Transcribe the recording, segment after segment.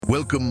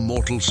Welcome,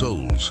 mortal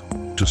souls,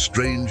 to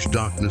Strange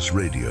Darkness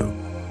Radio.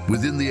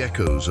 Within the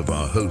echoes of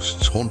our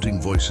hosts' haunting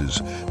voices,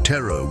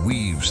 terror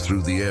weaves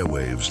through the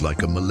airwaves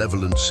like a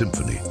malevolent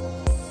symphony.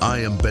 I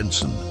am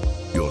Benson,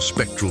 your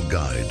spectral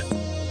guide,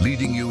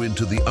 leading you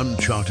into the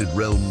uncharted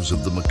realms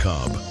of the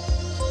macabre.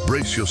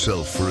 Brace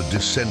yourself for a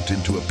descent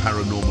into a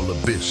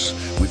paranormal abyss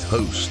with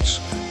hosts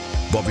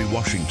Bobby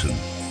Washington,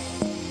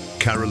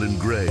 Carolyn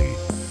Gray,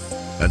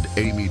 and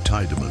Amy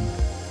Tiedemann.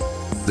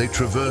 They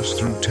traverse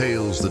through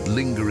tales that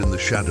linger in the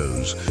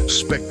shadows,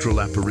 spectral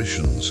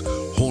apparitions,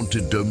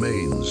 haunted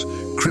domains,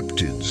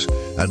 cryptids,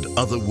 and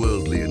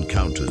otherworldly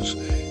encounters.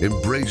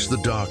 Embrace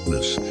the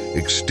darkness,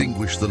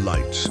 extinguish the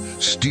lights,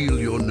 steel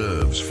your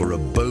nerves for a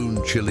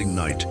bone-chilling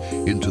night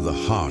into the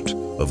heart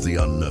of the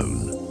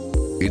unknown.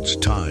 It's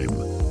time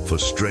for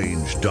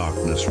Strange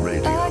Darkness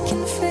Radio. I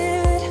can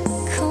feel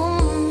it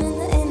coming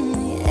in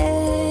the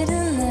air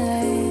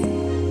tonight.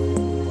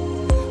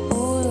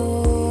 Oh,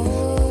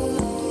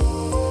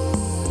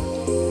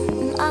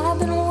 and I've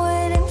been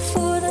waiting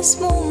for this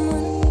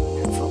moment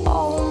for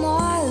all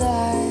my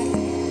life.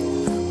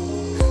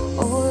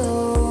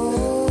 Oh,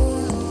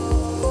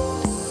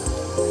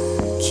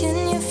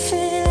 can you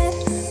feel it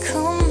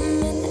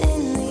coming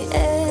in the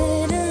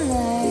air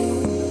tonight?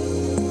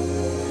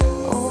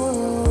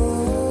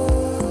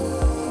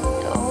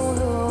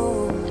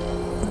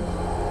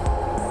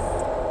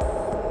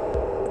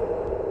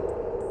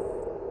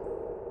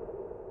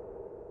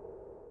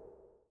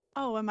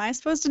 Oh, am I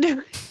supposed to do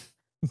it?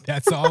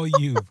 That's all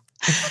you.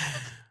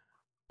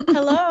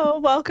 Hello,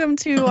 welcome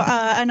to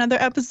another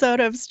episode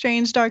of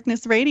Strange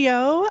Darkness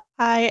Radio.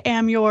 I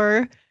am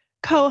your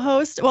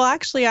co-host. Well,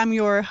 actually, I'm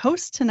your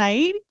host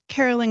tonight,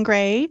 Carolyn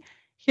Gray,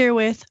 here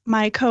with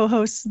my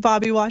co-hosts,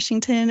 Bobby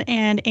Washington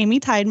and Amy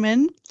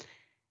Tiedemann.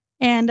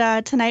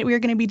 And tonight we are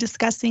going to be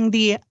discussing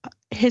the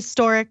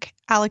historic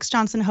Alex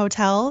Johnson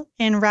Hotel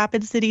in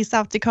Rapid City,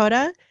 South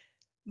Dakota.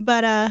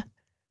 But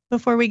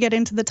before we get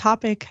into the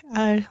topic,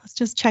 let's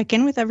just check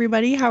in with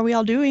everybody. How are we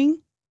all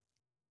doing?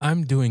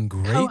 I'm doing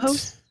great.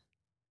 Co-host?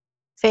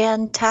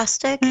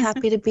 Fantastic.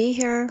 Happy to be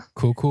here.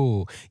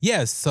 Cool.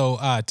 Yes. So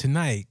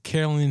tonight,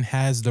 Carolyn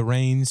has the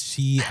reins.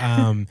 She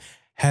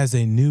has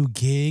a new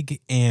gig,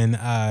 and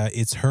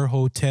it's her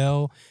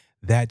hotel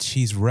that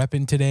she's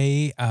repping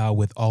today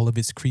with all of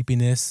its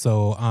creepiness.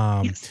 So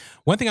Yes.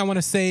 One thing I want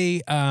to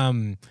say,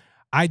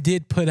 I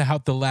did put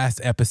out the last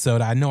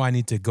episode. I know I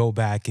need to go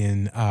back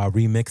and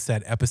remix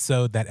that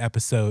episode. That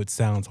episode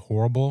sounds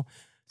horrible.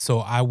 So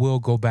I will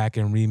go back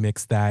and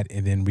remix that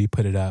and then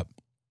re-put it up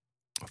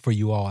for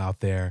you all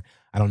out there.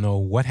 I don't know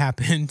what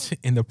happened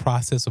in the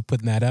process of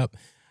putting that up,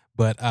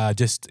 but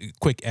just a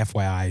quick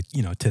FYI,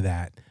 to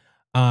that.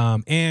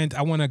 And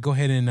I want to go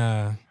ahead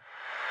and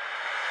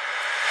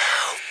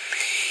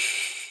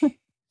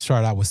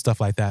start out with stuff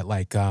like that.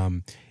 Like,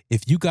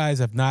 if you guys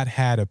have not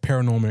had a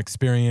paranormal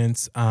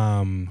experience,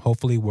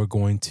 hopefully we're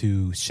going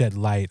to shed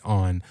light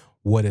on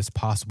what is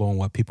possible and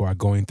what people are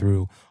going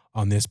through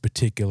on this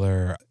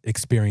particular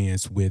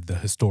experience with the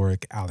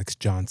historic Alex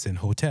Johnson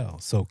Hotel.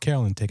 So,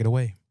 Carolyn, take it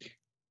away.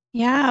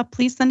 Yeah,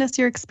 please send us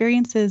your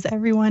experiences,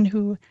 everyone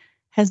who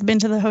has been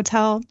to the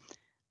hotel.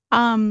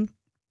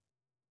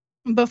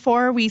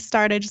 Before we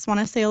start, I just want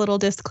to say a little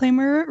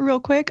disclaimer real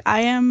quick.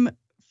 I am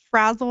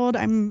frazzled.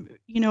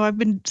 I've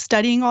been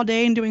studying all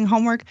day and doing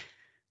homework.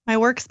 My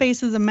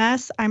workspace is a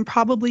mess. I'm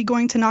probably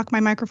going to knock my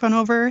microphone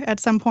over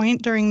at some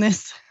point during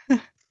this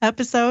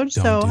episode,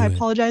 so I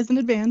apologize in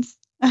advance.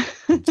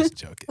 Just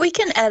joking. We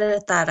can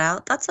edit that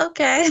out. That's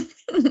okay.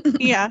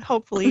 Yeah,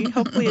 hopefully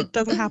it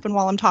doesn't happen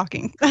while I'm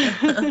talking.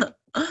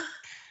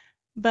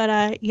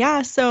 But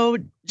so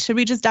should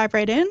we just dive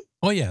right in?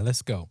 Oh yeah,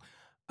 let's go.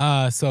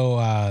 So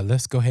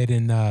let's go ahead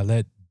and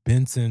let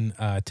Benson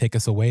take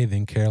us away.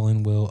 Then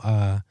Carolyn will,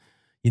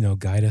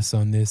 guide us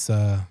on this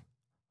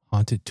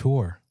haunted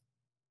tour.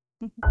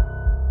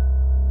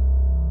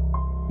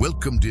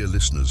 Welcome, dear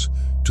listeners,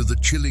 to the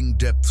chilling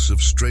depths of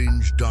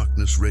Strange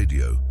Darkness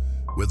Radio,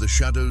 where the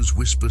shadows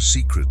whisper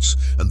secrets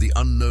and the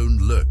unknown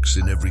lurks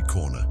in every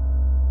corner.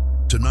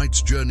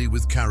 Tonight's journey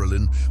with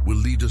Carolyn will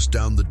lead us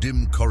down the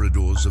dim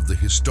corridors of the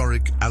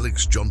historic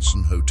Alex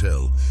Johnson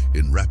Hotel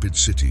in Rapid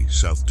City,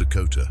 South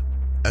Dakota.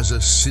 As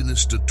a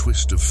sinister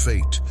twist of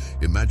fate,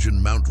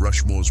 imagine Mount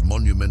Rushmore's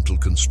monumental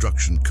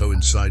construction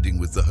coinciding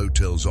with the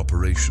hotel's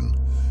operation,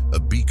 a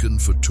beacon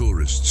for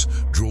tourists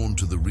drawn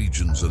to the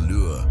region's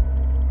allure.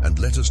 And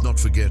let us not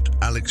forget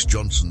Alex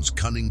Johnson's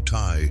cunning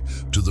tie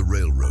to the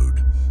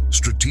railroad,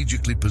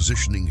 strategically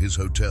positioning his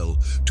hotel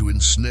to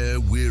ensnare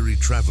weary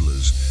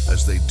travelers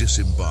as they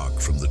disembark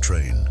from the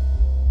train.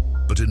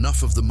 But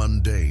enough of the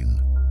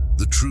mundane.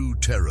 The true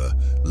terror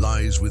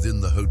lies within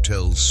the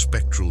hotel's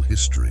spectral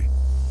history.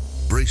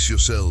 Brace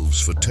yourselves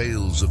for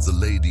tales of the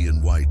Lady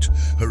in White,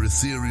 her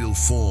ethereal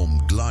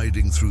form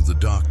gliding through the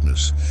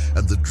darkness,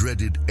 and the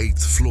dreaded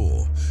 8th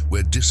floor,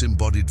 where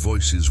disembodied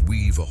voices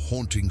weave a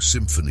haunting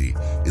symphony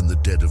in the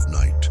dead of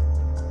night.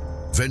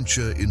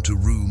 Venture into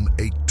room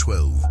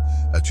 812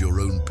 at your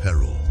own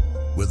peril.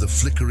 where the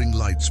flickering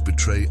lights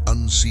betray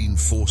unseen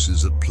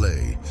forces at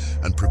play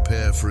and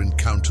prepare for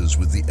encounters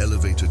with the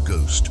elevator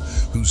ghost,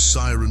 whose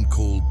siren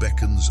call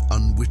beckons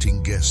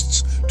unwitting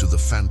guests to the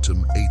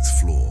phantom 8th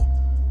floor.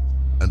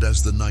 And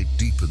as the night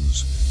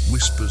deepens,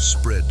 whispers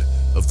spread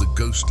of the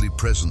ghostly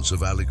presence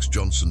of Alex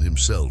Johnson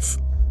himself,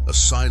 a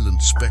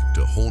silent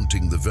specter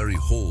haunting the very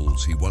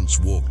halls he once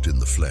walked in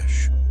the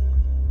flesh.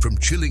 From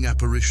chilling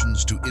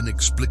apparitions to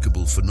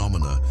inexplicable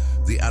phenomena,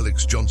 the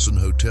Alex Johnson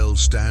Hotel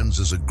stands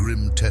as a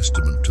grim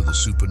testament to the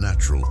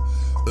supernatural,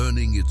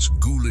 earning its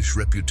ghoulish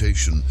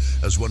reputation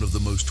as one of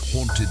the most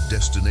haunted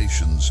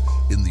destinations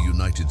in the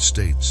United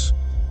States.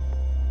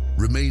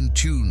 Remain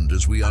tuned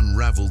as we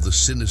unravel the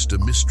sinister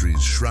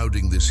mysteries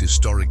shrouding this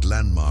historic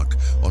landmark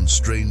on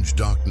Strange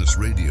Darkness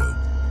Radio,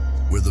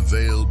 where the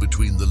veil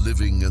between the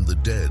living and the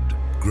dead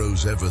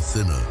grows ever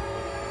thinner.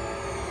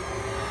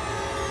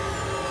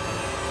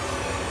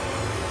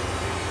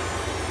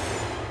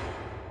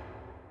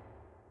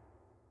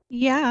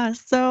 Yeah,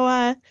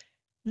 so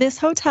this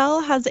hotel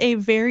has a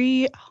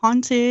very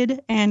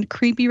haunted and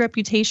creepy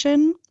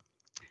reputation.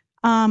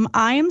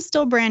 I am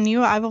still brand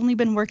new. I've only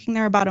been working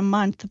there about a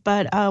month,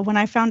 but when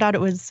I found out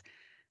it was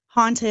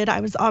haunted,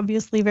 I was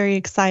obviously very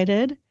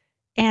excited.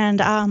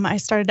 And I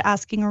started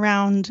asking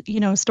around,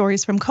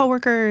 stories from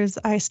coworkers.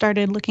 I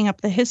started looking up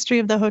the history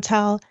of the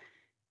hotel.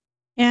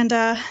 And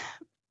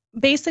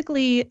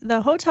basically,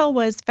 the hotel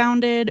was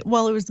it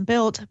was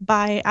built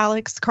by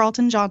Alex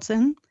Carlton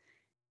Johnson.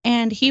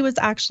 And he was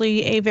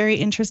actually a very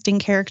interesting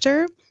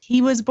character.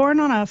 He was born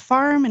on a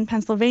farm in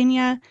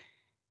Pennsylvania,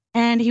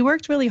 and he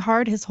worked really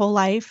hard his whole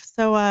life.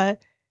 So I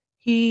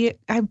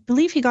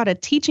believe he got a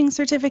teaching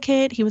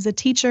certificate. He was a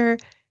teacher.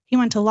 He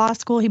went to law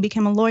school. He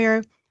became a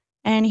lawyer,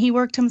 and he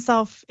worked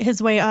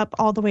his way up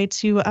all the way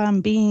to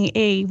being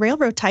a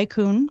railroad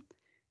tycoon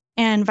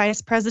and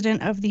vice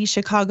president of the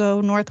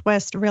Chicago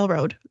Northwest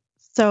Railroad.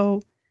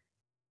 So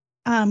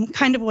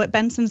kind of what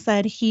Benson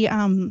said,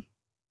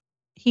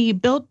 he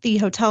built the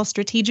hotel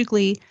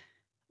strategically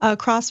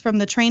across from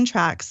the train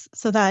tracks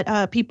so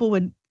that people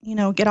would,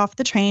 get off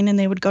the train and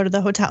they would go to the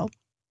hotel.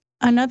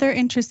 Another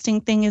interesting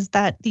thing is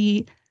that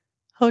the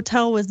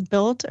hotel was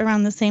built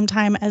around the same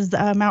time as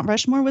Mount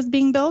Rushmore was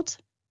being built.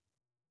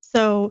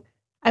 So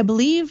I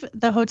believe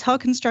the hotel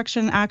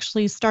construction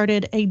actually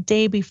started a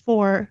day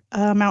before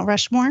Mount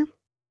Rushmore,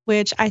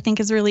 which I think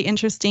is really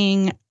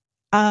interesting.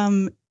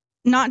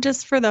 Not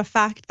just for the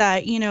fact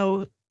that,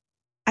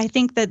 I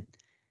think that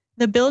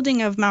the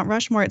building of Mount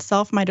Rushmore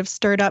itself might have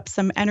stirred up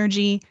some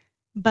energy,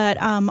 but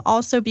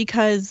also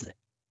because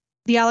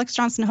the Alex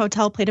Johnson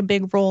Hotel played a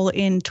big role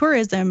in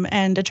tourism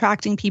and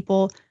attracting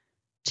people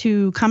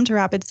to come to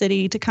Rapid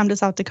City, to come to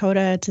South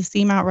Dakota, to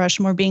see Mount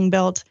Rushmore being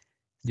built.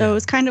 So It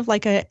was kind of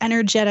like an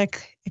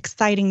energetic,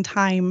 exciting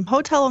time.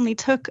 Hotel only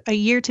took a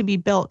year to be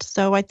built.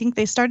 So I think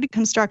they started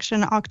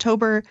construction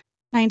October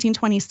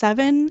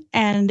 1927,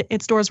 and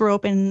its doors were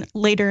open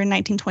later in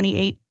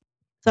 1928.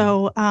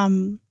 So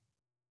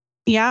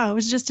it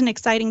was just an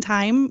exciting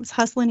time. It was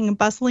hustling and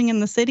bustling in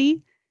the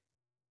city.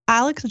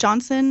 Alex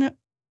Johnson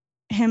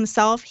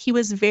himself, he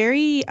was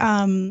very,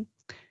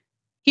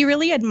 he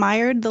really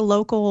admired the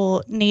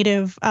local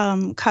native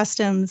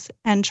customs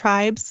and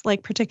tribes,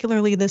 like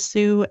particularly the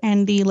Sioux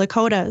and the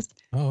Lakotas.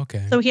 Oh,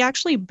 okay. So he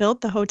actually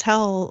built the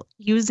hotel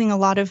using a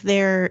lot of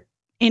their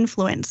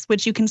influence,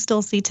 which you can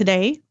still see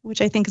today,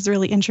 which I think is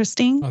really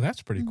interesting. Oh,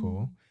 that's pretty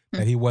cool.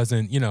 That he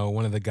wasn't,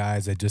 one of the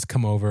guys that just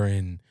come over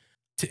and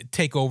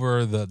take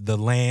over the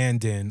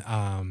land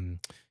and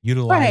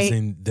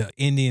utilizing the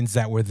Indians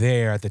that were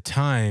there at the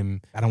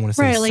time. I don't want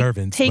to say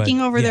servants,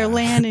 taking over their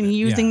land and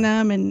using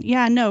them. And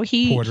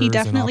he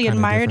definitely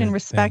admired and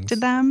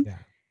respected them. Yeah,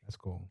 that's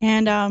cool.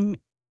 And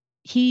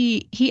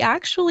he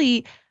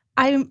actually,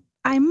 I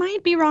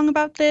might be wrong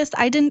about this.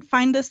 I didn't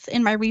find this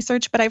in my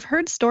research, but I've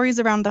heard stories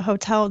around the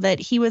hotel that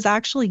he was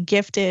actually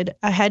gifted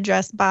a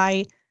headdress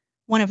by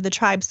one of the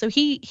tribes. So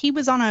he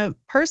was on a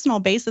personal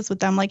basis with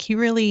them. Like he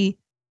really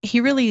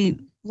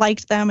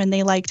liked them and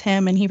they liked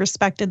him and he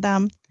respected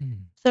them.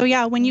 So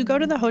yeah, when you go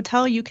to the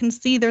hotel, you can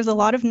see there's a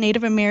lot of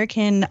Native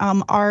American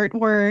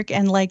artwork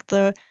and like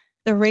the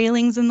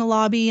railings in the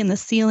lobby and the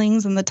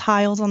ceilings and the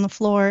tiles on the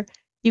floor.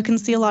 You can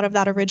see a lot of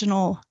that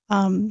original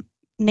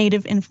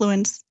Native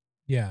influence.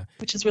 Yeah.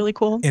 Which is really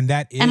cool. And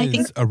that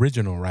is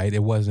original, right?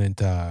 It wasn't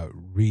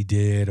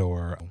redid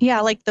or...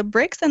 Yeah, like the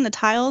bricks and the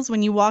tiles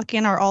when you walk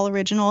in are all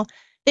original.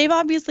 They've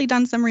obviously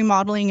done some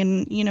remodeling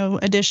and,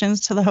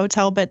 additions to the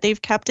hotel, but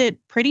they've kept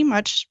it pretty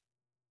much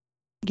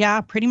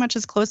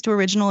as close to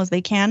original as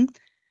they can.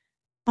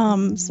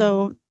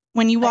 So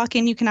when you walk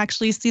in, you can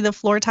actually see the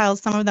floor tiles.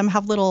 Some of them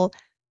have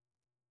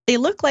they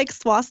look like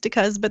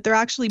swastikas, but they're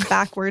actually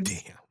backwards.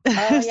 Damn.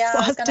 Oh, yeah,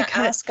 I was going to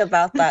ask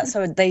about that.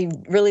 So they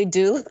really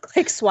do look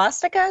like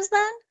swastikas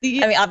then?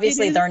 I mean,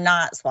 obviously they're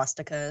not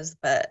swastikas,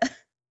 but...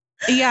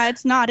 Yeah,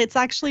 it's not. It's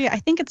actually, I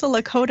think it's a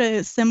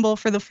Lakota symbol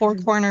for the four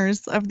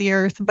corners of the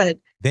earth, but...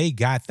 They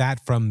got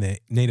that from the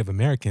Native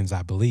Americans,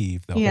 I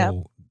believe,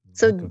 the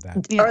So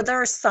are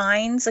there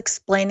signs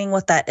explaining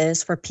what that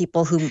is for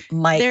people who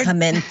might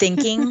come in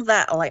thinking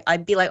that, like,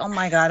 I'd be like, oh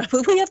my God,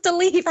 we have to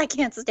leave. I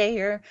can't stay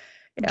here.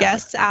 Yeah.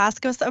 Guests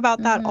ask us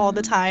about that all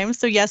the time.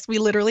 So yes, we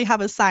literally have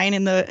a sign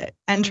in the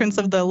entrance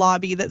of the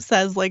lobby that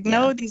says like,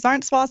 no, these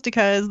aren't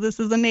swastikas. This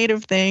is a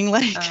native thing.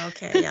 Like,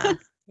 okay. Yeah.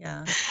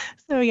 Yeah.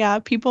 So yeah,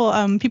 people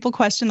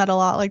question that a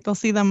lot. Like they'll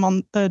see them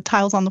on the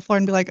tiles on the floor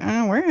and be like,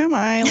 oh, where am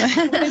I? Like,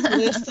 what is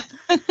this?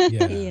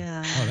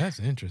 Yeah. Oh, that's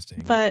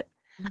interesting. But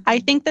I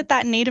think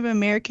that Native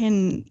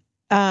American,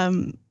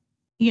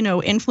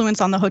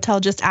 influence on the hotel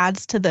just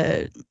adds to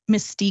the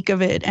mystique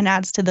of it and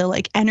adds to the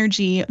like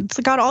energy. It's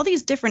got all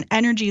these different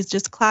energies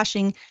just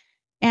clashing.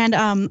 And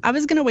I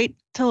was going to wait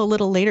till a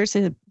little later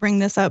to bring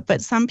this up,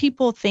 but some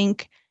people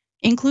think,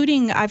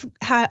 including I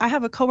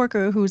have a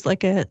coworker who's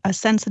like a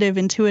sensitive,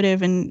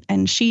 intuitive,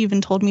 and she even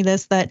told me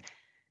this, that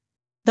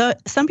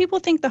some people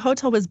think the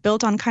hotel was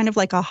built on kind of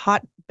like a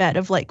hotbed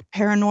of like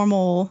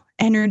paranormal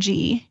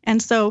energy.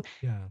 And so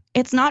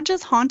it's not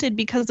just haunted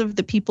because of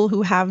the people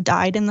who have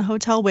died in the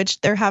hotel,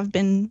 which there have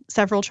been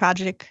several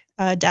tragic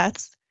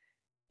deaths,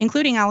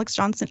 including Alex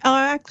Johnson. Oh,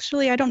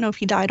 actually, I don't know if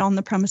he died on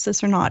the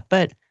premises or not,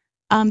 but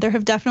there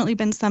have definitely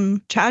been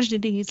some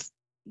tragedies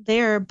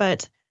there,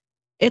 but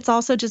it's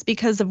also just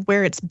because of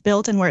where it's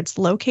built and where it's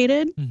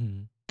located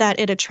that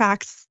it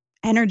attracts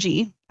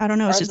energy. I don't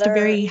know. It's just a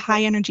very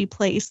high energy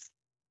place.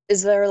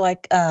 Is there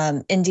like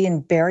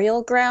Indian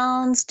burial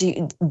grounds?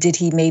 Did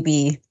he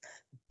maybe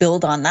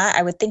build on that?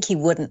 I would think he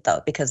wouldn't,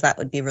 though, because that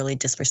would be really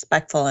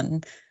disrespectful.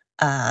 And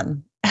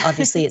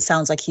obviously, it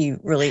sounds like he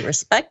really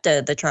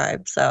respected the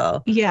tribe.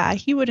 So yeah,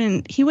 he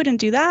wouldn't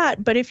do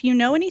that. But if you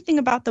know anything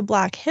about the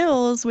Black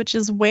Hills, which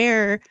is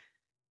where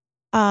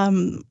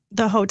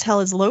the hotel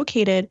is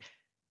located,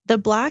 the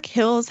Black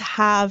Hills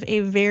have a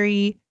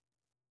very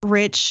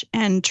rich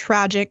and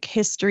tragic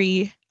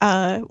history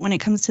when it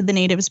comes to the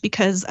natives,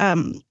 because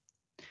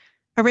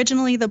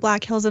originally the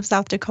Black Hills of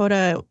South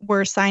Dakota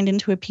were signed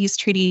into a peace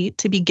treaty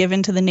to be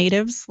given to the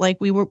natives. Like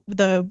we were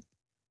the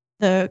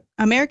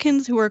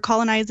Americans who were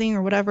colonizing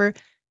or whatever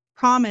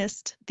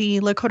promised the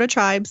Lakota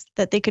tribes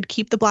that they could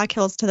keep the Black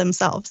Hills to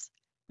themselves.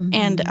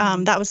 And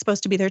that was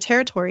supposed to be their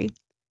territory.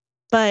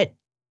 But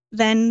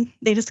then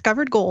they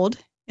discovered gold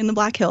in the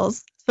Black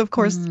Hills. So, of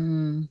course,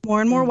 more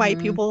and more white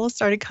people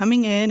started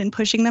coming in and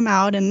pushing them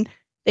out, and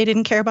they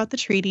didn't care about the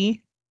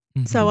treaty.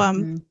 So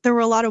there were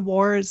a lot of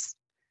wars,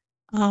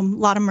 a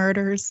lot of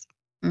murders.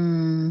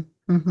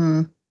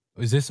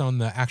 Is this on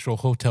the actual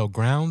hotel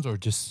grounds or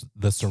just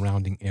the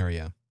surrounding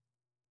area?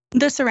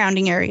 The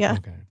surrounding area,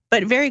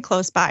 but very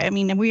close by. I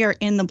mean, we are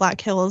in the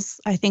Black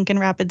Hills, I think, in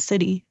Rapid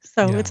City.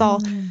 So it's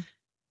all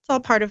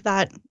part of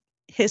that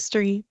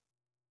history.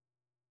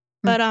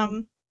 But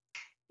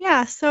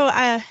so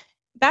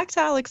back to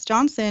Alex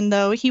Johnson,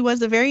 though, he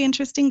was a very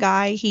interesting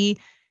guy. He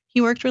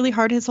worked really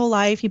hard his whole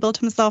life. He built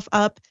himself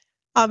up,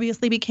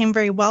 obviously became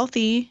very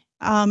wealthy,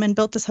 and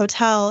built this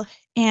hotel.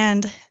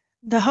 And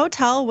the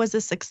hotel was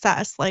a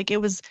success. Like,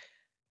 it was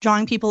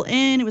drawing people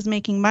in, it was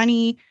making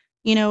money.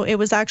 You know, it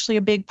was actually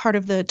a big part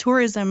of the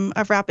tourism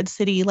of Rapid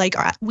City. Like,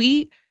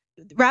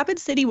 Rapid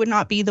City would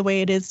not be the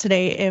way it is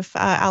today if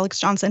Alex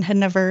Johnson had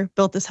never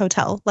built this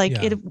hotel. Like,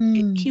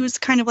 he was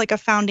kind of like a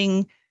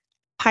founding,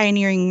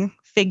 pioneering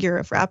figure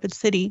of Rapid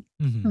City.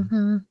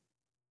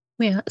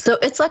 Yeah. So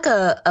it's like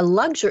a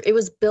luxury. It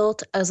was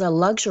built as a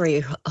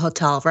luxury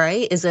hotel,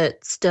 right? Is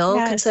it still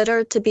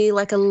considered to be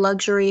like a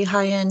luxury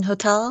high-end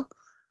hotel?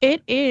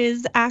 It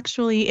is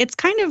actually. It's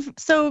kind of,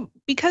 so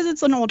because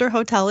it's an older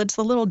hotel, it's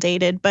a little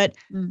dated, but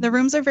the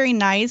rooms are very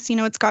nice. You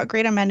know, it's got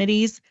great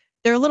amenities.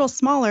 They're a little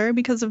smaller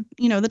because of,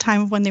 the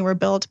time of when they were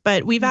built,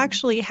 but we've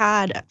actually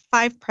had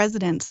 5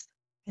 presidents,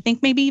 I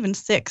think maybe even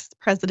 6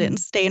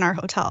 presidents stay in our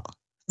hotel.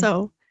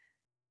 So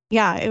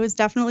yeah, it was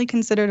definitely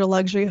considered a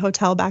luxury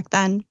hotel back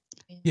then.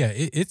 Yeah,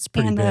 it's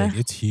pretty big.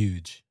 It's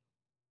huge.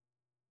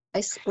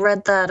 I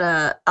read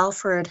that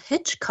Alfred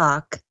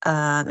Hitchcock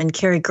and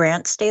Cary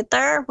Grant stayed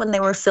there when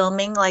they were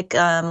filming like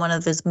one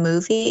of his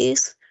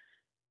movies.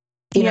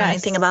 Do you know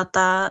anything about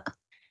that?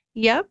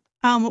 Yep.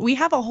 We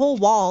have a whole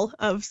wall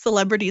of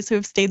celebrities who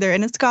have stayed there,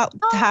 and it's got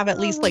to have at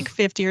least like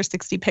 50 or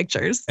 60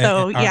 pictures.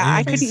 So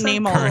I couldn't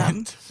name all of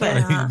them.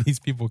 Are these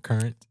people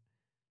current?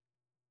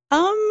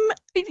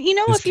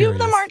 A few of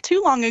them aren't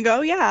too long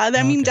ago. Yeah.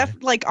 I mean,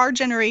 like our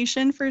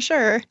generation for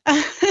sure.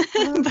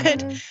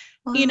 But,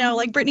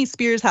 like Britney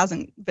Spears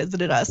hasn't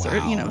visited us or,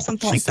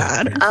 something like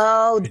that.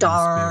 Oh,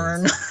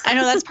 darn. I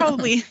know that's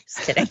probably, just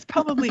kidding. It's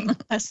probably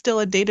still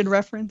a dated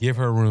reference. Give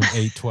her room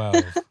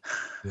 812.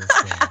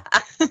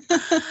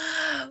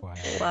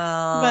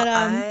 Well, but,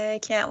 I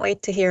can't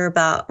wait to hear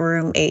about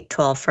room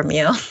 812 from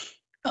you.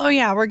 Oh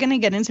yeah. We're going to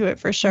get into it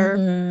for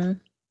sure.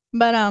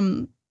 But,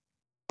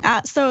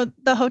 so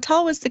the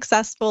hotel was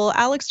successful.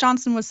 Alex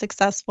Johnson was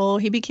successful.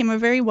 He became a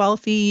very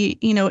wealthy,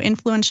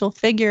 influential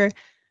figure.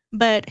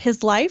 But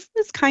his life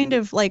was kind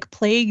of like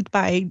plagued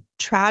by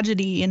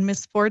tragedy and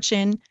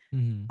misfortune.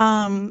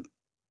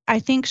 I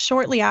think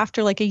shortly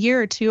after, like a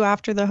year or two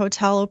after the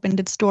hotel opened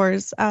its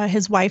doors,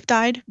 his wife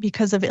died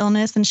because of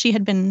illness, and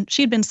she'd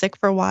been sick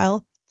for a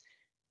while.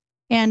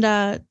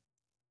 And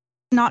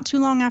not too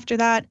long after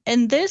that,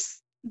 and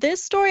this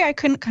story I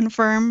couldn't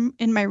confirm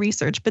in my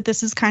research, but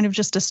this is kind of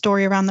just a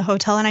story around the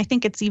hotel, and I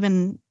think it's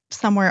even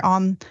somewhere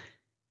on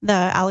the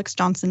Alex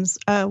Johnson's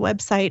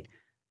website.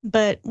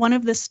 But one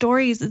of the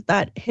stories is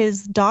that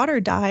his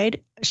daughter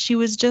died. She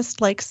was just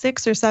like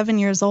 6 or 7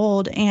 years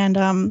old,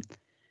 and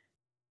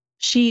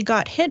she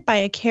got hit by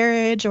a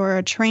carriage or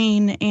a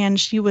train, and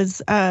she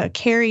was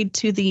carried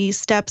to the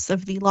steps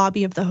of the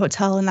lobby of the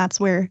hotel, and that's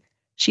where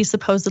she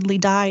supposedly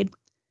died.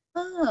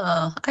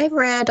 Oh, I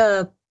read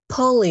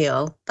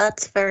polio.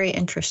 That's very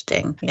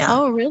interesting. Yeah.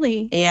 Oh,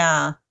 really?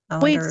 Yeah. I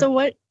Wait, wonder- so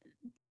what?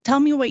 Tell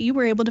me what you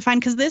were able to find,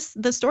 because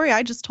the story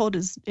I just told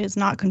is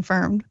not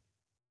confirmed.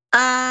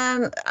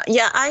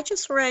 Yeah, I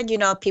just read,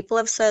 people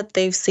have said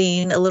they've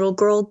seen a little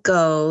girl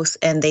ghost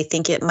and they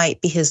think it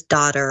might be his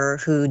daughter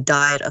who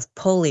died of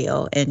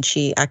polio and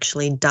she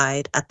actually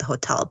died at the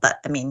hotel. But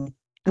I mean,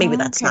 maybe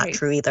that's not Okay.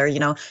 true either.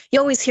 You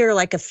always hear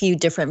like a few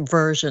different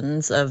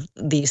versions of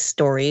these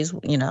stories,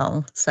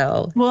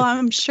 so. Well,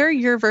 I'm sure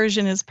your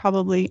version is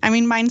probably, I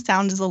mean, mine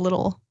sounds a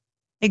little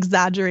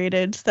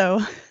exaggerated,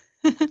 so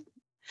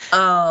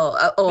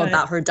Oh, But-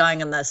 about her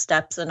dying on the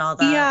steps and all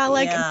that. yeah,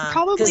 like Yeah.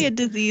 probably 'Cause- a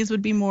disease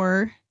would be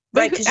more. But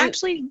Right, 'cause you-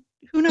 actually,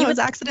 who knows?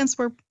 Accidents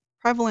were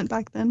prevalent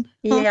back then.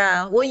 Huh.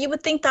 Yeah, well, you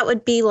would think that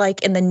would be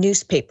like in the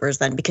newspapers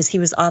then, because he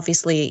was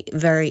obviously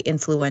very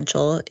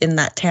influential in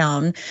that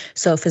town.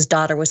 So if his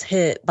daughter was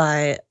hit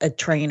by a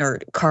train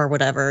or car,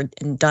 whatever,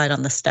 and died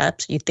on the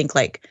steps, you'd think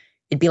like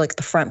it'd be like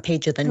the front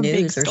page of the A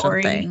big news or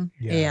story. something.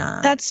 Yeah.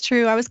 Yeah. That's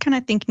true. I was kind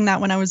of thinking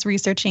that when I was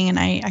researching, and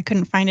I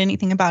couldn't find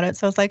anything about it.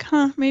 So I was like,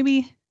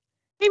 maybe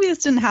this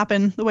didn't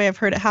happen the way I've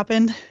heard it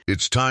happened.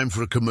 It's time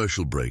for a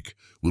commercial break.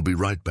 We'll be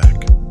right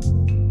back.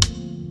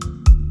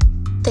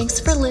 Thanks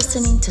for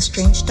listening to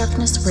Strange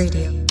Darkness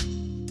Radio,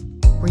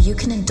 where you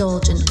can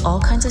indulge in all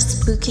kinds of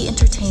spooky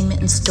entertainment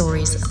and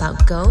stories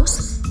about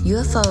ghosts,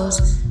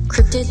 UFOs,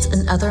 cryptids,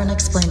 and other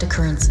unexplained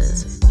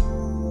occurrences.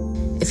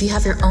 If you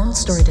have your own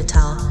story to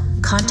tell,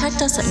 contact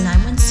us at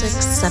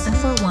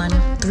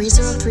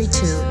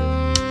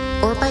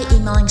 916-741-3032 or by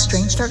emailing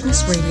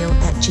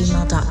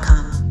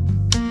strangedarknessradio@gmail.com.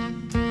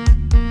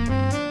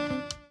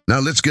 Now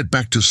let's get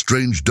back to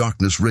Strange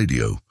Darkness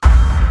Radio.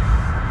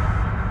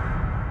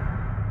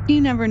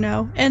 You never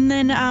know. And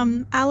then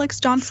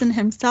Alex Johnson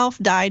himself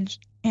died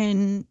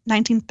in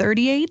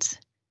 1938.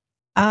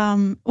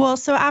 Well,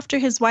 so after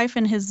his wife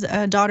and his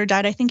daughter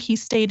died, I think he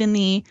stayed in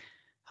the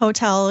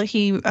hotel.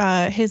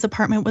 His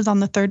apartment was on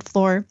the 3rd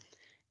floor,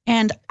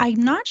 and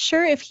I'm not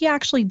sure if he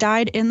actually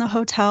died in the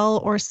hotel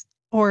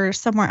or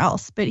somewhere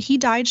else. But he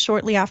died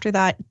shortly after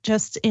that,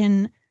 just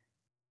in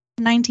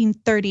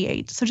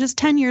 1938. So just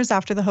 10 years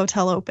after the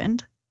hotel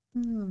opened.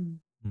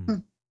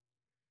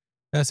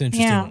 That's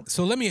interesting. Yeah.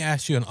 So let me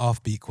ask you an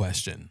offbeat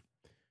question.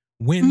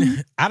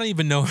 When I don't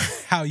even know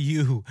I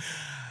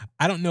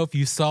don't know if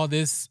you saw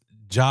this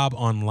job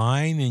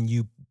online and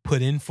you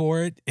put in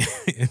for it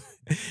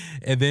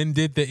and then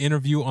did the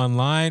interview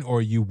online,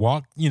 or you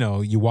walked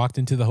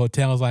into the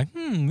hotel and was like,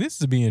 this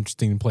would be an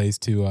interesting place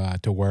to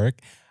work.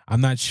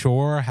 I'm not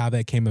sure how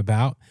that came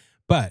about,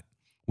 but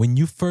when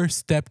you first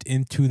stepped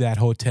into that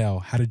hotel,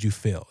 how did you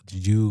feel?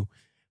 Did you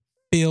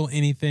feel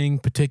anything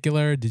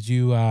particular? Did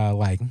you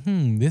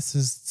this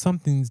is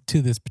something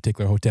to this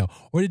particular hotel?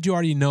 Or did you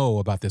already know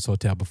about this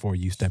hotel before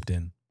you stepped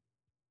in?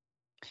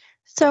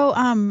 So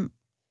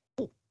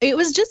it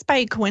was just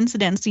by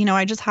coincidence.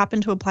 I just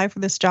happened to apply for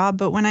this job.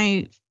 But when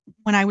I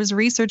was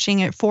researching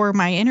it for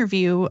my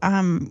interview,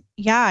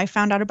 I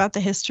found out about the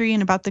history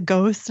and about the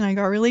ghosts, and I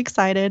got really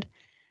excited.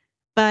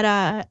 But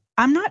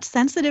I'm not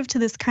sensitive to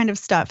this kind of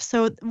stuff.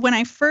 So when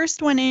I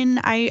first went in,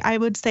 I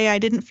would say I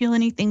didn't feel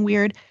anything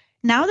weird.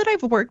 Now that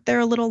I've worked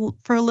there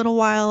for a little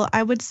while,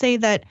 I would say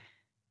that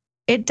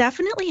it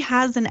definitely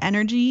has an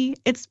energy.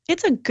 It's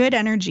a good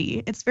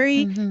energy. It's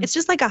very, it's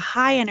just like a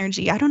high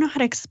energy. I don't know how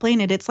to explain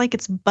it. It's like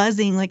it's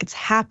buzzing, like it's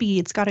happy.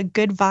 It's got a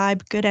good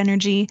vibe, good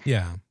energy.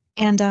 Yeah.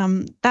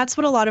 And that's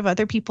what a lot of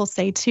other people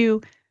say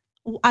too.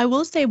 I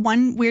will say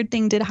one weird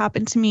thing did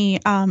happen to me.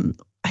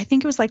 I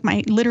think it was like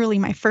literally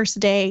my first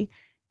day,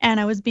 and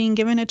I was being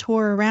given a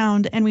tour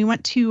around, and we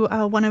went to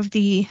one of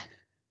the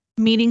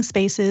meeting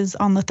spaces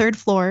on the 3rd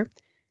floor,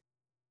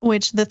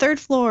 which the 3rd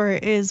floor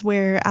is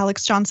where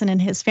Alex Johnson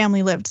and his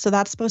family lived. So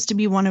that's supposed to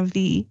be one of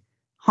the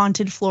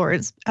haunted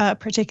floors,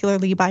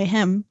 particularly by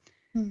him.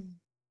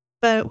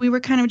 But we were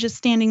kind of just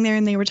standing there,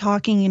 and they were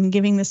talking and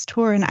giving this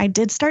tour, and I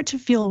did start to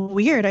feel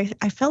weird.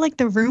 I felt like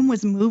the room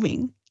was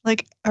moving,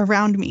 like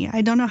around me.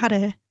 I don't know how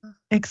to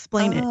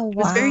explain it. It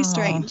was very wow.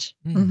 strange.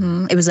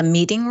 It was a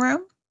meeting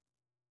room?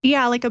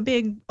 Yeah, like a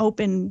big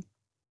open,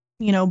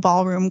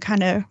 ballroom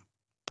kind of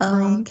Oh,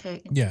 room.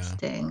 okay. Yeah.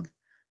 Interesting.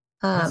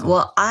 Awesome.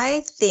 Well,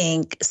 I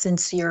think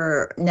since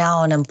you're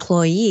now an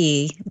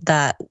employee,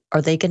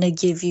 are they going to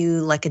give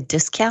you like a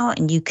discount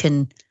and you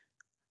can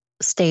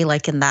stay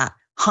like in that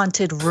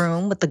haunted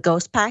room with the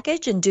ghost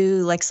package and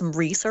do like some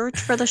research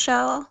for the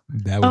show.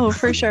 That would Oh, be for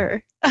funny.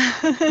 sure.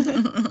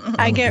 That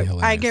I would be get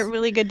hilarious.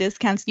 really good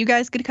discounts. You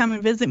guys could come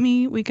and visit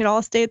me. We could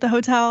all stay at the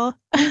hotel.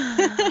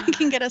 You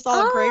can get us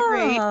all a great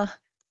rate. Ah,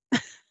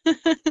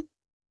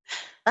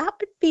 that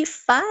would be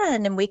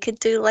fun. And we could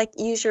do like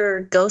use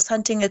your ghost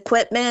hunting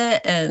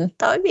equipment, and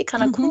that would be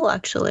kind of Mhm. cool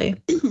actually.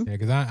 Yeah,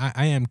 because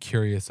I am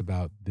curious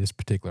about this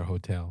particular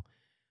hotel.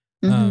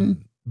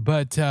 Mhm.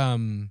 But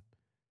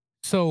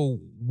so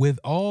with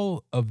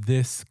all of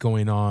this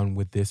going on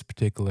with this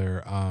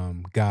particular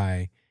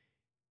guy,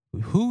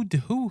 who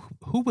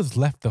was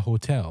left the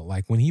hotel?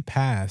 Like when he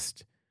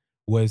passed,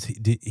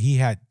 did he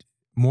had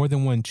more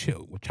than one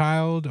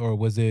child, or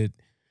was it,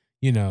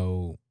 you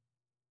know,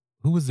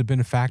 who was the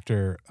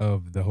benefactor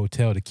of the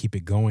hotel to keep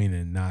it going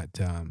and not,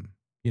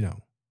 you know?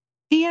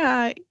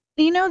 Yeah,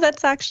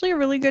 that's actually a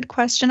really good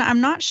question.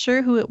 I'm not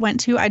sure who it went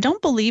to. I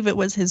don't believe it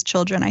was his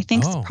children. I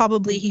think Oh,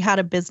 probably he had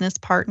a business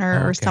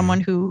partner or okay.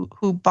 someone who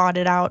bought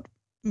it out.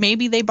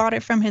 Maybe they bought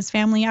it from his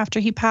family after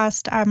he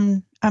passed.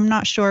 I'm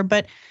not sure,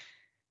 but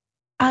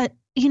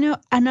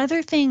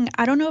another thing,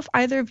 I don't know if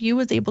either of you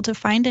was able to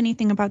find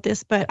anything about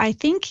this, but I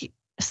think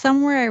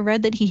somewhere I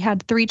read that he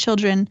had 3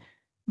 children,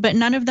 but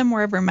none of them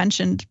were ever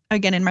mentioned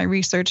again in my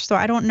research. So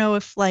I don't know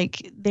if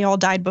like they all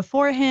died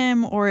before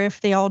him or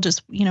if they all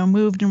just,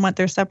 moved and went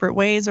their separate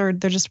ways or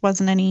there just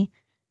wasn't any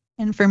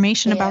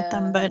information about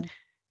them. But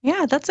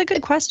yeah, that's a good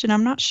It- question.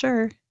 I'm not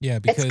sure. Yeah,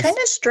 It's because kind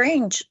of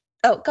strange.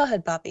 Oh, go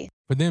ahead, Bobby.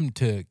 for them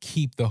to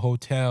keep the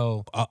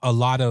hotel, a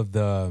lot of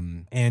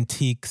the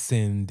antiques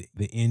and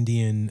the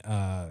Indian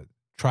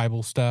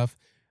tribal stuff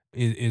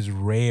is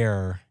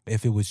rare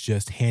if it was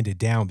just handed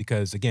down,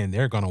 because again,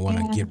 they're going to want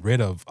to Yeah. get rid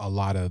of a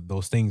lot of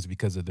those things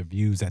because of the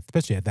views,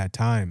 especially at that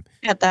time.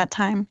 At that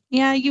time.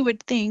 Yeah, you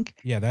would think.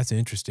 Yeah, that's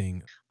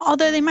interesting.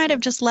 Although they might have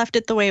just left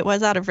it the way it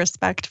was out of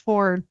respect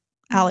for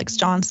Alex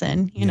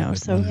Johnson, Yeah, but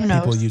so when who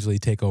people knows? usually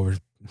take over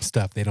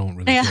stuff, they don't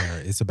really Yeah. care.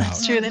 It's about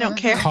That's true. They don't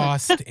care.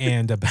 cost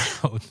and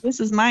about This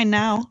is mine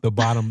now. the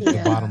bottom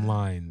Yeah.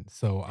 line.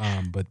 So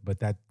but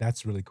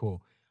that's really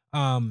cool.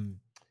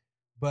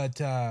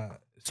 But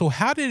so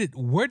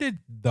where did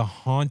the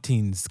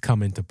hauntings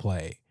come into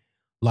play,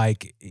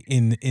 like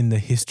in the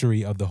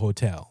history of the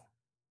hotel?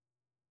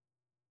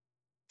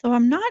 So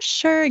I'm not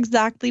sure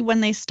exactly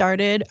when they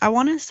started. I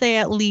want to say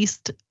at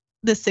least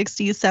the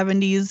 60s,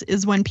 70s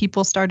is when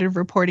people started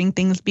reporting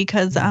things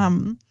because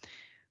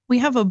we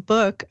have a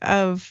book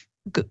of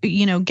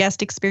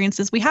guest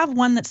experiences. We have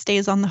one that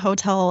stays on the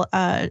hotel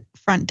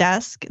front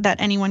desk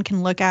that anyone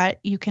can look at.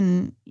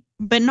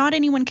 But not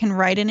anyone can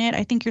write in it.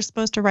 I think you're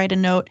supposed to write a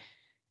note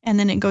and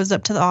then it goes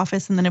up to the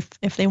office, and then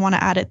if they want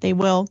to add it, they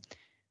will.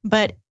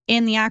 But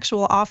in the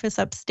actual office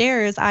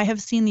upstairs, I have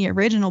seen the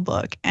original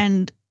book,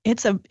 and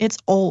it's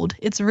old.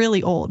 It's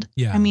really old.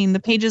 Yeah. I mean,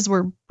 the pages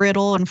were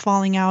brittle and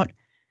falling out.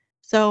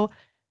 So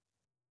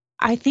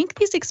I think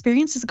these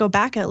experiences go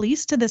back at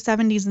least to the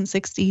 70s and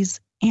 60s.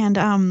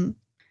 And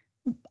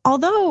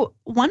although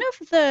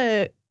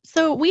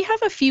so we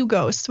have a few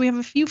ghosts. We have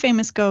a few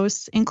famous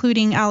ghosts,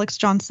 including Alex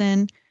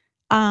Johnson.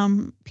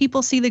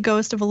 People see the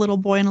ghost of a little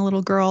boy and a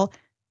little girl,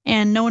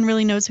 and no one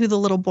really knows who the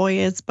little boy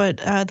is, but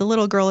the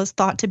little girl is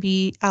thought to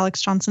be Alex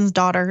Johnson's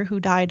daughter who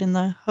died in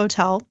the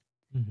hotel.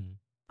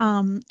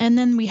 Mm-hmm. And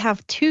then we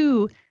have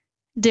 2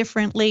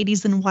 different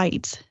ladies in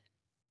white.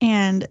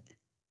 And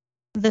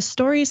the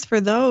stories for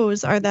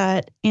those are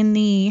that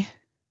I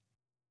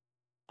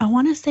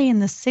want to say in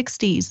the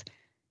 60s,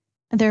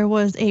 there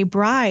was a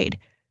bride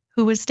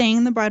who was staying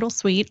in the bridal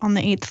suite on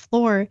the 8th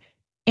floor,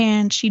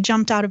 and she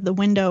jumped out of the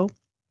window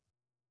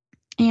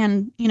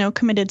and,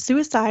 committed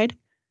suicide.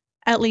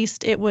 At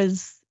least it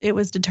was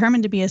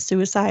determined to be a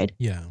suicide.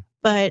 Yeah.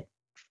 But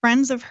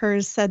friends of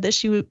hers said that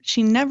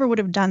she never would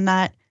have done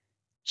that.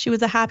 She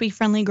was a happy,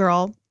 friendly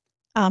girl.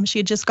 She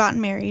had just gotten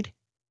married.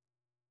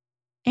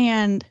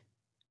 And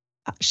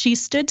she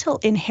stood to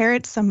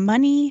inherit some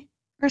money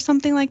or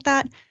something like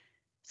that.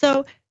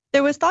 So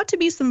there was thought to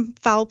be some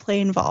foul play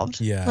involved.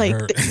 Yeah, Like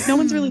her- no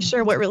one's really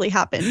sure what really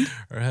happened.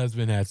 Her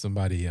husband had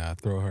somebody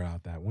throw her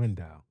out that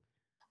window.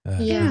 With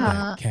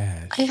Yeah.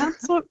 that cash.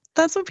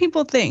 That's what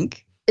people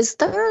think. Is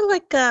there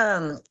like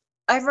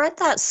I've read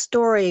that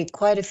story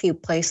quite a few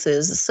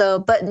places. So,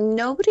 but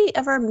nobody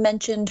ever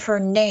mentioned her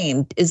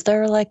name. Is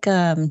there like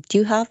do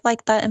you have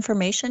like that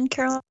information,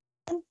 Carolyn?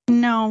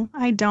 No,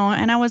 I don't.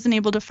 And I wasn't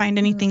able to find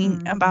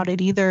anything about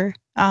it either.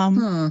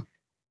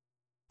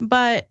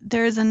 But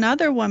there's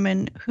another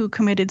woman who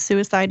committed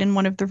suicide in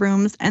one of the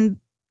rooms, and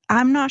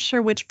I'm not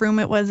sure which room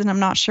it was, and I'm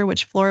not sure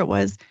which floor it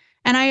was.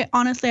 And I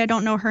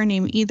don't know her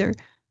name either.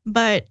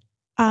 But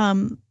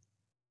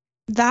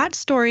that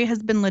story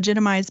has been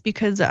legitimized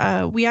because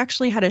we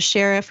actually had a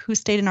sheriff who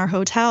stayed in our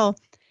hotel,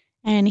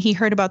 and he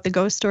heard about the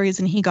ghost stories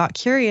and he got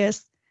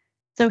curious.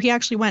 So he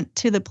actually went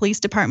to the police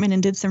department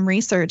and did some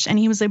research, and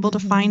he was able to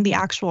find the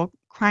actual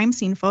crime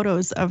scene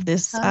photos of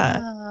this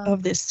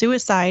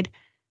suicide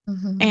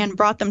and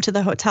brought them to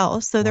the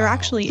hotel. So they're Wow.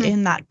 actually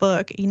in that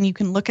book, and you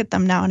can look at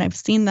them now, and I've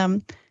seen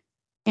them.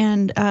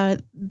 And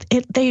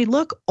they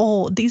look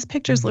old. These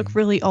pictures look Mhm.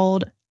 really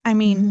old. I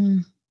mean,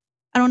 Mhm.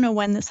 I don't know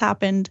when this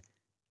happened,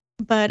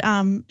 but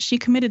she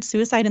committed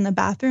suicide in the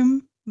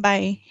bathroom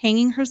by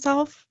hanging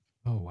herself.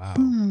 Oh, wow.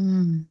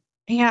 Mm.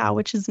 Yeah,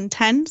 which is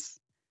intense.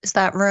 Is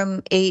that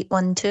room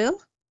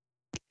 812?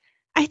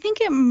 I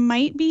think it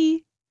might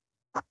be,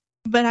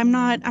 but I'm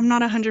not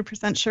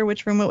 100% sure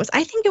which room it was.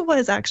 I think it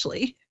was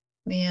actually.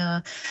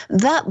 Yeah.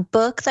 That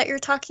book that you're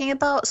talking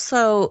about,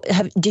 so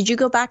did you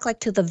go back like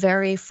to the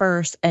very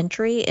first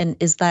entry, and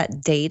is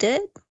that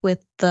dated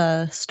with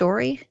the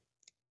story?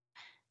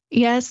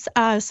 Yes,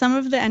 some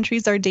of the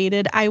entries are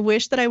dated. I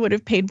wish that I would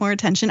have paid more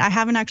attention. I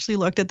haven't actually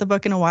looked at the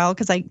book in a while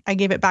because I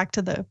gave it back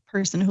to the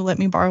person who let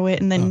me borrow it.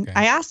 And then Okay.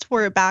 I asked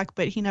for it back,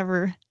 but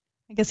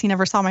I guess he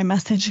never saw my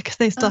message because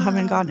they still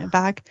haven't gotten it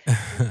back.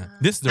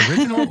 This is the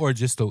original or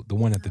just the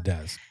one at the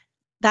desk?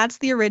 That's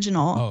the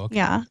original. Oh, okay.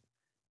 Yeah.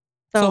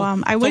 So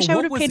I So wish I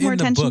would what have was paid more in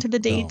the attention book, to the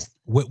though? dates.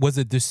 Was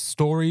it the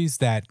stories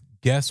that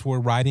guests were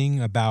writing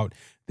about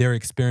their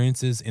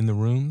experiences in the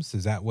rooms?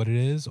 Is that what it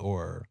is,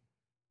 or?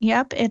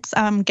 Yep, it's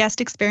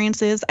guest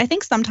experiences. I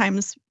think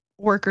sometimes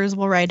workers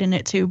will write in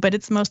it too, but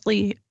it's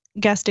mostly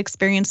guest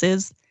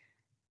experiences.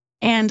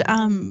 And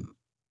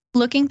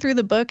looking through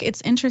the book,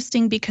 it's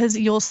interesting because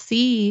you'll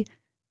see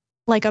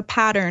like a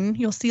pattern.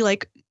 You'll see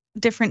like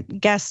different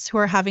guests who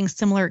are having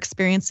similar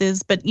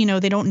experiences, but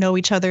they don't know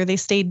each other. They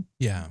stayed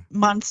Yeah.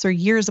 months or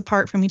years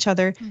apart from each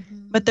other,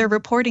 but they're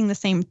reporting the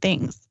same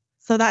things.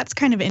 So that's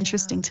kind of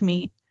interesting to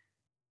me.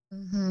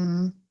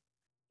 Mm-hmm.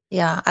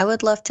 Yeah, I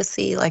would love to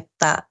see like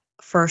that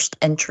first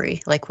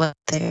entry, like what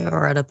they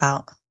wrote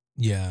about.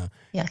 Yeah.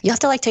 Yeah, you have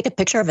to like take a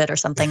picture of it or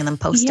something and then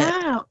post it.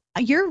 Yeah,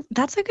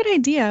 that's a good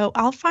idea.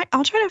 I'll try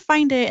to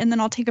find it and then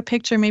I'll take a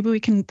picture. Maybe we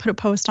can put a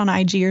post on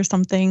IG or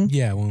something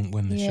Yeah.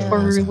 When the show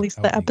or goes out, release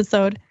the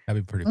episode.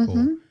 that'd be pretty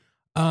cool.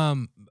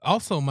 Mhm.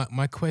 Also,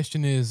 my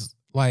question is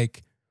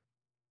like,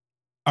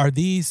 are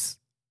these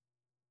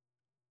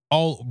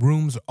all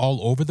rooms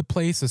all over the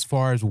place as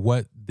far as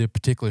what the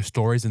particular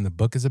stories in the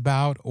book is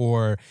about,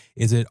 or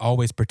is it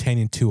always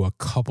pertaining to a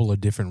couple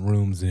of different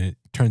rooms and it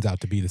turns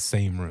out to be the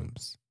same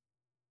rooms?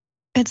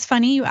 It's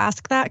funny you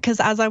ask that because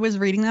as I was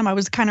reading them, I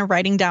was kind of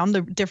writing down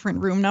the different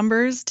room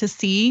numbers to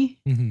see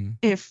Mm-hmm.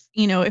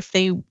 if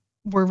they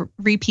were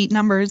repeat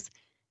numbers.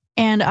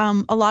 And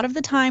a lot of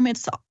the time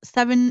it's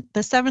the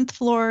 7th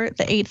floor,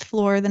 the 8th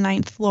floor, the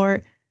 9th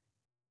floor.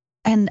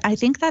 And I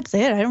think that's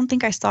it. I don't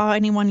think I saw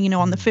anyone,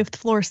 on the 5th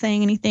floor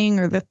saying anything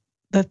or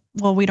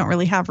well, we don't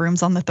really have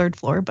rooms on the 3rd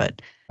floor,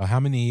 but How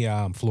many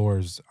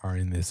floors are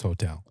in this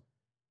hotel?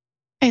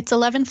 it's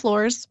 11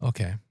 floors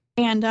Okay.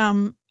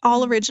 and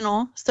all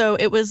original. So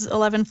it was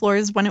 11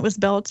 floors when it was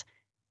built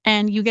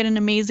and you get an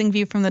amazing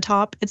view from the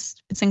top. It's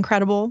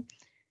incredible.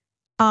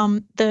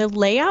 The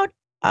layout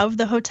of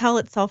the hotel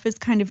itself is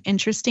kind of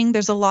interesting.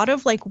 There's a lot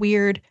of like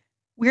weird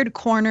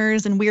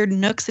corners and weird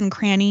nooks and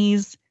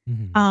crannies.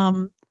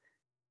 Mm-hmm.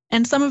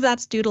 And some of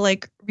that's due to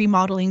like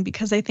remodeling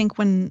because I think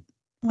when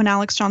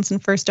Alex Johnson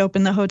first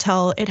opened the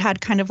hotel, it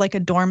had kind of like a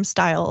dorm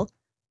style.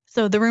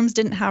 So the rooms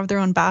didn't have their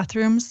own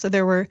bathrooms. So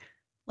there were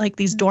like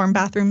these dorm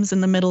bathrooms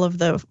in the middle of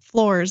the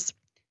floors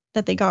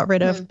that they got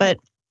rid of. But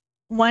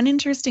one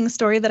interesting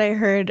story that I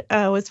heard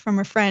was from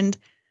a friend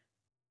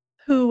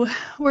who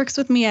works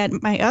with me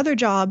at my other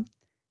job,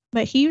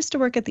 but he used to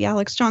work at the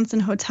Alex Johnson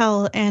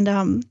Hotel.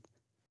 And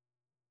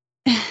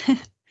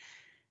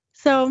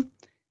so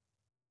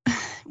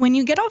when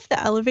you get off the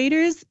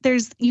elevators,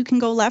 you can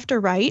go left or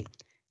right.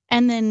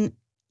 And then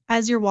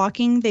as you're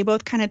walking, they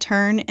both kind of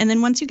turn. And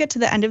then once you get to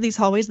the end of these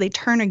hallways, they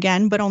turn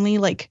again, but only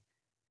like,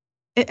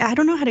 I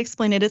don't know how to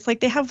explain it. It's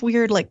like they have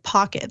weird like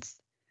pockets.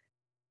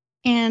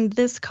 And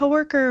this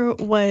coworker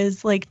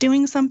was like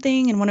doing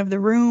something in one of the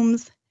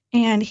rooms.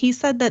 And he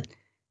said that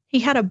he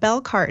had a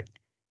bell cart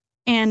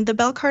and the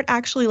bell cart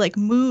actually like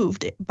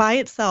moved by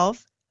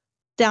itself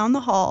down the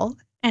hall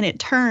and it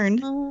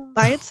turned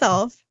by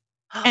itself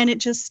and it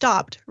just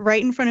stopped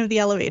right in front of the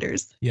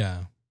elevators. Yeah.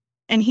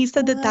 And he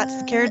said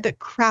that scared the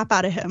crap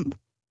out of him.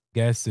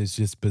 Guess it's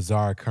just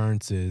bizarre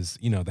occurrences,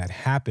 that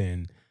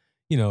happen,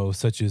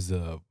 such as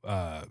the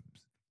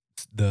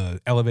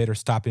elevator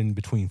stopping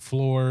between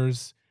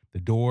floors, the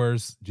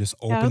doors just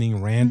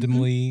opening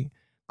randomly,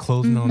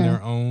 closing on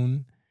their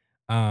own.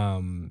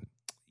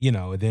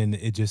 Then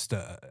it just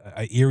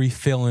a eerie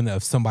feeling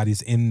of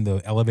somebody's in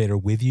the elevator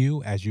with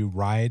you as you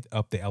ride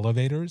up the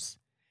elevators.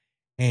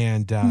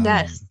 And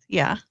Yes.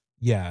 Yeah.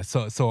 yeah,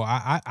 so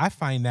I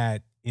find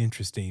that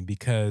interesting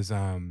because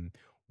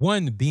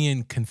one,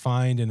 being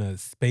confined in a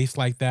space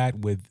like that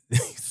with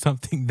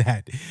something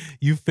that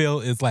you feel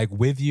is like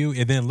with you,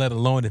 and then let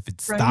alone if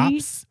it Right?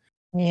 stops,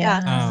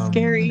 Yeah.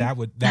 Scary. that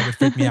would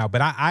freak me out.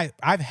 But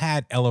I've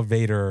had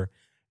elevator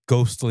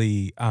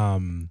ghostly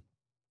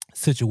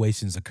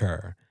situations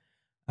occur.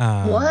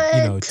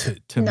 What?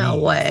 To No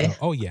me. way. So,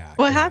 oh yeah.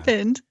 What yeah.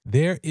 happened?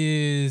 There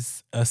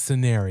is a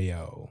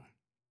scenario.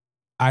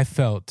 I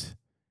felt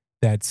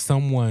that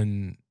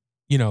someone,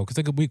 because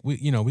like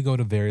we go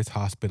to various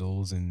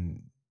hospitals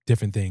and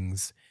different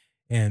things,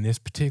 and this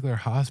particular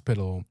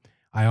hospital,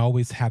 I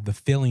always have the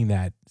feeling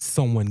that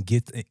someone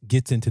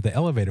gets into the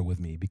elevator with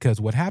me,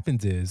 because what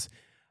happens is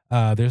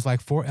there's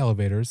like 4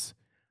 elevators.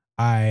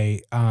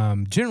 I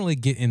generally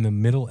get in the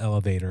middle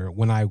elevator.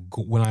 When I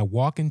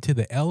walk into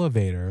the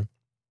elevator,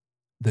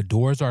 the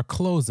doors are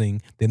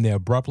closing, then they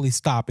abruptly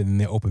stop and then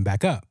they open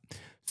back up.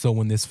 So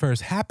when this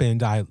first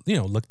happened, I,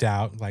 looked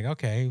out like,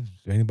 okay, is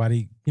there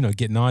anybody,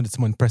 getting on? Did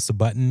someone press the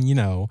button,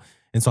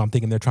 And so I'm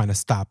thinking they're trying to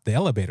stop the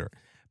elevator.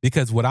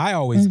 Because what I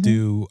always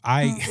do,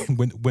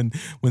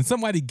 when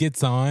somebody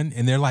gets on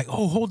and they're like,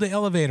 oh, hold the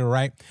elevator,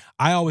 right?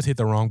 I always hit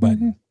the wrong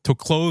button to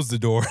close the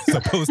door as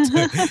opposed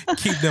to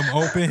keep them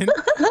open.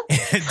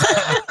 And,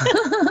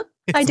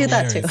 I do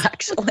that hilarious. too,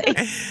 actually.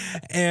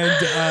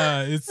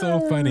 And it's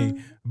so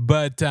funny.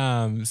 But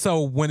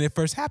so when it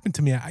first happened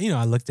to me,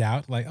 I looked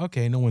out like,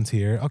 okay, no one's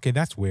here. Okay,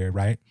 that's weird,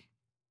 right?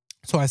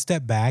 So I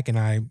stepped back and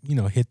I,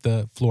 hit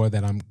the floor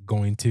that I'm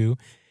going to.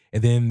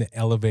 And then the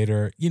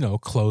elevator,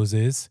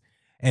 closes.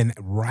 And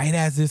right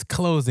as it's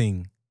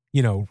closing,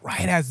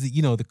 right as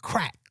the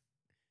crack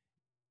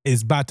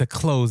is about to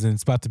close and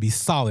it's about to be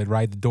solid,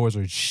 right? The doors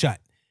are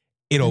shut.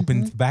 It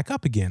opens back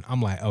up again.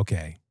 I'm like,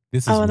 okay,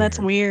 this is weird. That's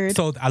weird.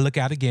 So I look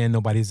out again,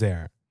 nobody's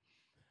there.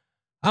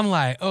 I'm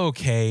like,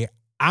 okay,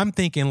 I'm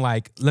thinking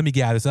like, let me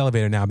get out of this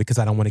elevator now because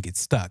I don't want to get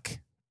stuck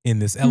in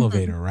this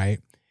elevator, right?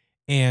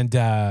 And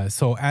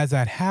so as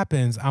that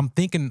happens, I'm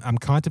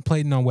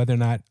contemplating on whether or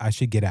not I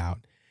should get out.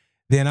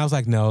 Then I was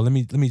like, no, let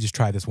me just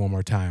try this one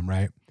more time,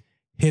 right?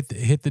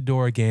 Hit the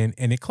door again,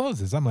 and it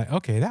closes. I'm like,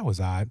 okay, that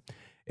was odd.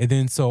 And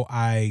then so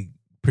I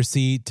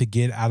proceed to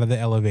get out of the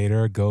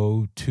elevator,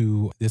 go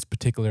to this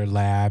particular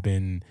lab,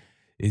 and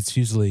it's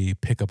usually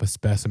pick up a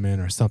specimen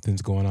or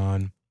something's going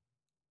on,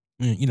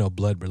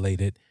 blood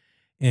related.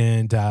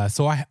 And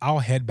so I'll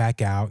head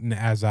back out, and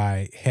as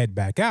I head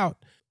back out,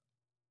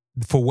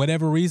 for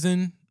whatever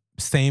reason,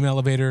 same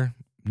elevator,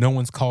 no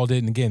one's called it.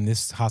 And again,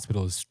 this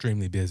hospital is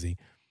extremely busy.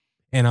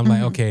 And I'm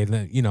like, okay,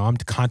 I'm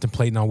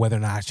contemplating on whether or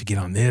not I should get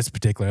on this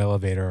particular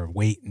elevator or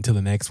wait until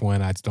the next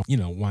one. I just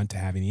don't, want to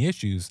have any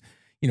issues,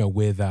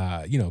 with,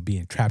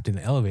 being trapped in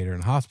the elevator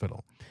in the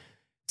hospital.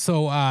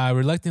 So I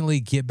reluctantly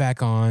get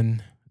back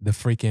on the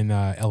freaking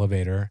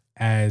elevator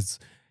as,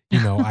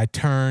 I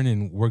turn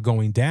and we're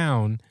going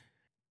down.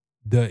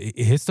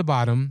 It hits the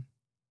bottom.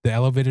 The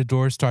elevator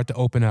doors start to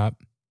open up.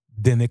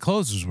 Then it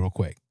closes real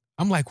quick.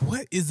 I'm like,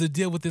 what is the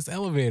deal with this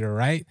elevator,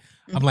 right?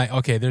 I'm like,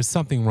 okay, there's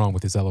something wrong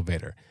with this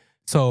elevator.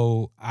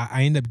 So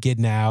I end up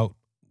getting out,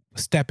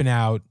 stepping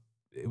out.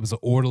 It was an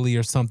orderly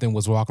or something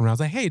was walking around. I was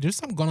like, hey, there's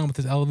something going on with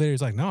this elevator.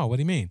 He's like, no, what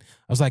do you mean?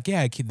 I was like,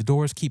 yeah, the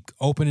doors keep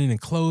opening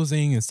and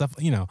closing and stuff.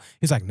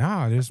 He's like,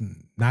 no, there's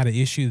not an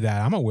issue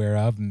that I'm aware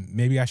of.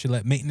 Maybe I should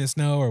let maintenance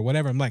know or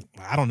whatever. I'm like,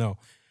 I don't know.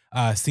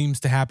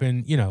 Seems to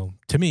happen,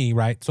 to me,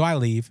 right? So I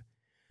leave.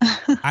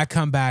 I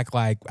come back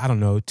like, I don't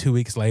know, 2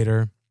 weeks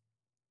later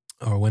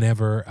or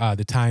whenever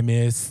the time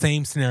is.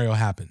 Same scenario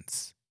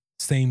happens.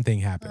 Same thing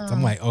happens.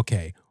 I'm like,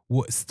 okay.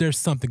 There's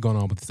something going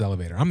on with this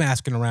elevator. I'm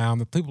asking around.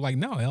 The people are like,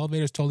 no, the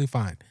elevator's totally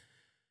fine.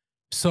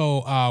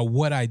 So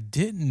what I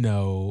didn't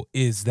know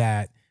is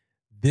that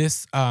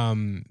this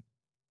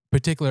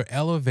particular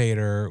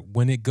elevator,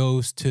 when it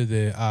goes to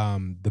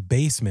the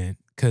basement,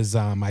 because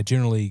I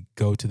generally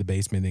go to the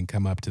basement and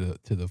come up to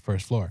the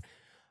first floor.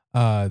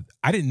 I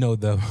didn't know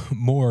the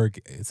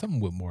morgue. Something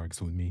with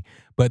morgues with me,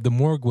 but the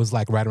morgue was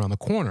like right around the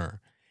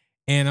corner,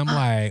 and I'm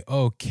like,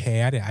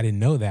 okay, I didn't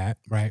know that,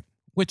 right?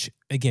 Which,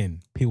 again,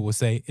 people will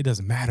say, it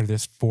doesn't matter.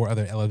 There's 4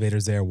 other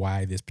elevators there.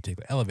 Why this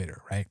particular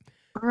elevator, right?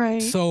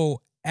 Right.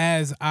 So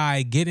as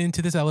I get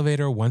into this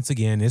elevator, once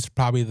again, this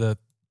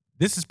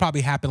has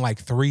probably happened like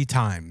 3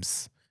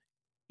 times,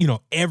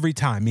 every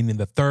time, meaning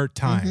the 3rd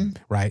time,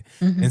 right?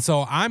 And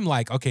so I'm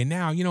like, okay,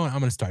 now, you know what? I'm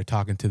going to start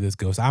talking to this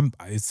ghost.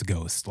 It's a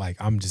ghost. Like,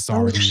 I'm just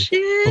already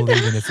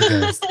believing it's a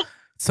ghost.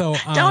 So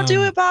don't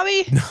do it,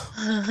 Bobby.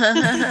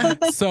 No.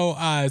 So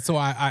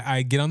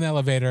I get on the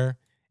elevator.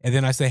 And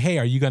then I say, hey,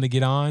 are you going to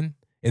get on?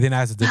 And then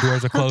as the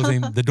doors are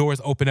closing, the doors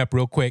open up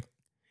real quick.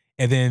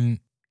 And then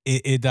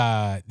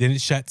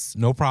it shuts,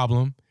 no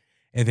problem.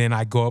 And then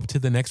I go up to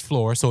the next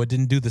floor. So it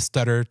didn't do the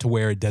stutter to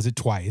where it does it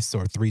twice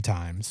or 3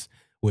 times,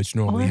 which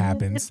normally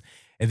happens.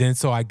 And then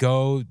so I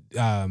go,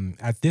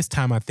 at this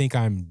time, I think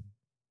I'm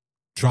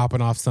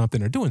dropping off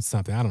something or doing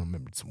something. I don't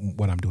remember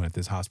what I'm doing at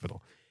this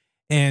hospital.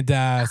 And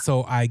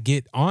so I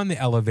get on the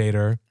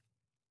elevator.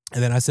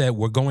 And then I said,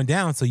 we're going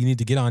down, so you need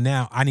to get on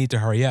now. I need to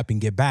hurry up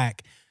and get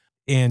back.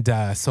 And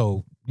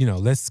so,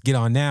 let's get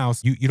on now.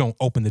 So you don't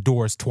open the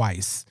doors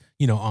twice,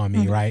 on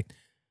me, right?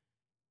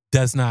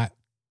 Does not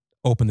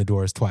open the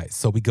doors twice.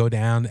 So we go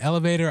down the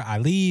elevator. I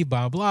leave,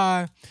 blah,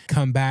 blah,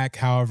 come back.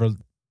 However,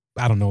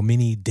 I don't know,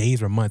 many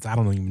days or months. I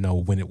don't even know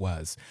when it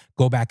was.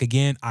 Go back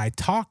again. I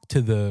talk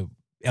to the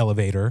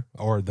elevator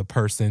or the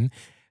person.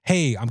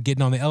 Hey, I'm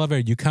getting on the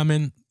elevator. You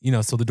coming?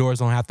 So the doors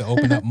don't have to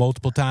open up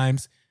multiple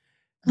times.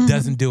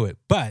 Doesn't do it.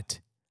 But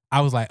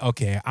I was like,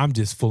 okay, I'm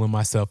just fooling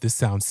myself. This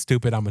sounds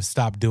stupid. I'm going to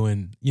stop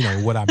doing,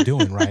 what I'm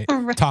doing, right?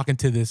 Talking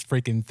to this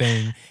freaking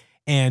thing.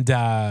 And,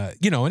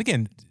 and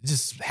again, it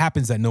just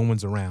happens that no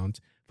one's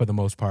around for the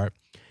most part.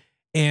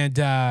 And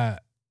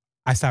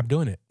I stopped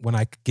doing it. When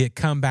I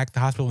come back to the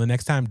hospital the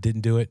next time,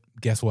 didn't do it.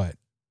 Guess what?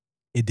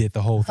 It did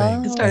the whole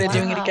thing. Oh, Started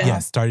doing it again. Yeah,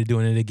 started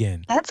doing it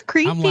again. That's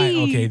creepy. I'm like,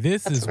 okay,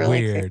 this That's is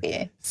really weird.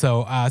 creepy.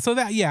 So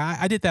that, yeah,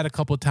 I did that a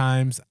couple of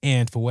times.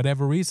 And for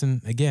whatever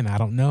reason, again, I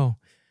don't know.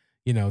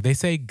 You know, they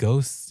say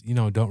ghosts, you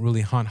know, don't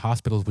really haunt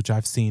hospitals, which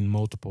I've seen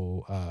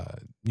multiple,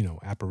 you know,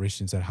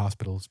 apparitions at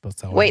hospitals. But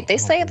so Wait, they I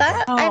don't say believe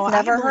that? Oh, I've I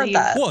never heard believe-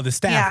 that. Well, the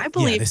staff, Yeah, I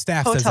believe the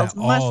staff says that hotels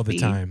must all the be.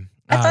 time.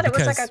 I thought it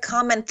was like because- a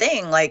common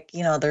thing. Like,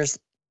 you know, there's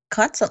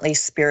constantly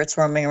spirits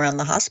roaming around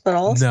the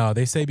hospitals. No,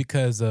 they say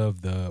because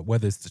of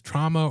whether it's the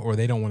trauma or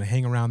they don't want to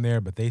hang around there,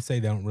 but they say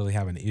they don't really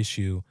have an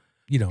issue,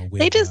 you know.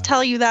 With, They just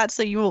tell you that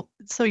so you'll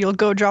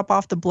go drop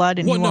off the blood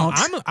and well, you no,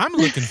 won't. I'm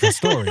looking for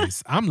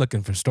stories. I'm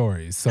looking for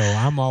stories. So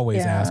I'm always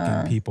Yeah.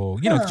 asking people,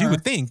 you know, 'cause you Huh.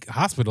 would think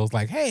hospitals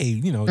like, hey,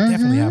 you know,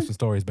 definitely have some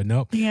stories, but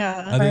nope.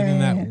 Yeah. Other than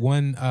that, Right.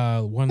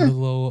 one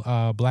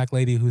little black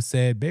lady who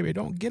said, "Baby,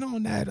 don't get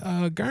on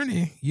that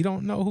gurney. You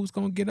don't know who's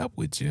gonna get up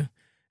with you."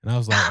 And I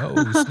was like,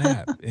 "Oh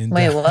snap!" And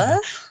Wait,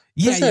 what?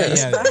 Yeah, Who's yeah,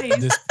 this? yeah. Nice.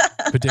 This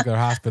particular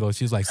hospital,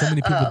 she's like, so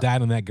many people Oh.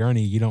 died on that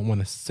gurney. You don't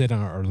want to sit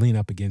on or lean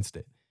up against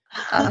it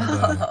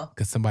Oh.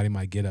 because somebody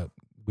might get up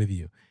with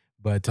you.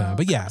 But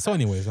yeah. So,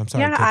 anyways, I'm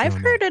sorry. Yeah, to take you I've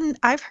on heard that.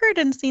 I've heard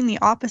and seen the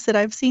opposite.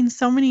 I've seen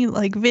so many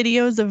like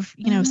videos of,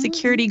 you know,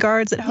 security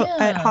guards at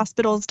Yeah.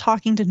 hospitals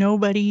talking to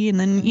nobody, and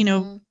then, you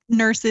know, Mhm.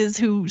 nurses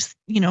who,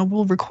 you know,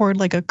 will record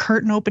like a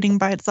curtain opening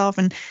by itself,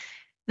 and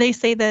they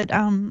say that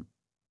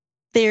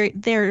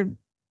they're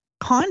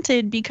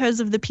haunted because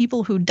of the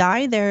people who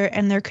die there,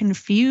 and they're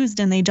confused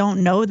and they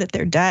don't know that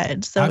they're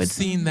dead. So I've it's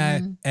seen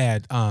that Mhm.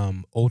 at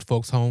old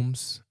folks'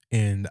 homes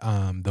and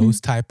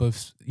those type of,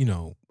 you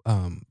know,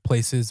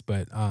 places,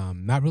 but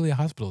not really at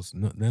hospitals.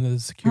 None of the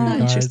security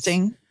guards.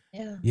 interesting.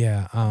 Yeah.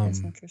 Yeah. That's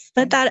interesting.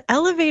 But that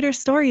elevator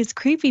story is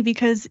creepy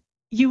because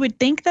you would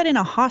think that in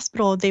a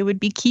hospital they would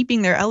be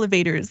keeping their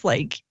elevators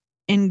like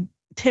in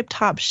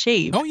tip-top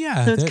shape. Oh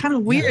yeah. So it's that- kind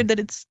of yeah. weird that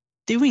it's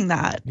doing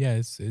that. Yeah,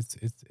 it's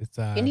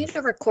You need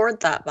to record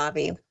that,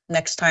 Bobby,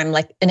 next time,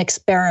 like an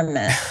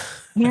experiment.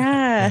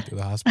 Yeah. Back to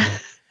the hospital.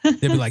 They'd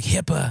be like,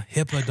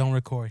 HIPAA, don't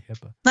record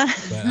HIPAA.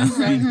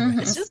 But anyways.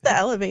 It's just the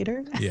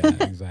elevator. Yeah,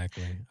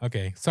 exactly.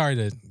 Okay, sorry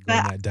to go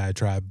on that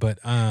diatribe, but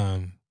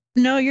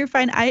No, you're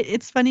fine.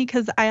 It's funny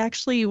because I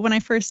actually, when I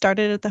first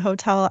started at the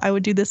hotel, I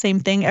would do the same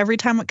thing every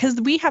time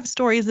because we have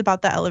stories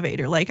about the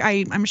elevator. Like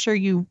I'm sure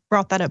you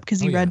brought that up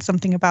because Oh, you yeah. read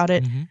something about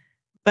it. mhm.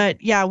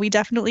 But yeah, we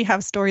definitely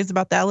have stories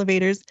about the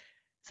elevators.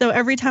 So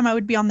every time I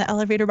would be on the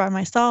elevator by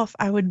myself,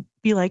 I would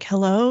be like,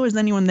 hello, is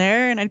anyone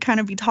there? And I'd kind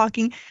of be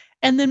talking.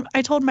 And then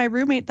I told my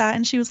roommate that,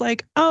 and she was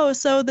like, oh,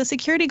 so the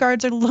security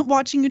guards are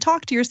watching you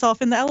talk to yourself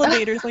in the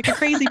elevators like a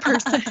crazy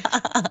person.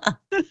 I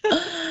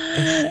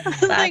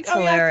was like, That's oh,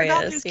 yeah, I forgot hilarious.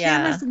 there's Yeah.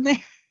 cameras in there.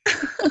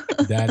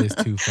 That is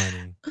too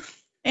funny.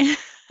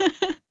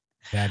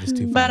 That is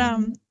too funny.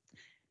 But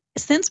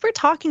since we're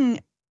talking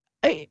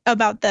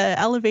about the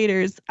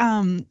elevators,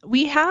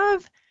 we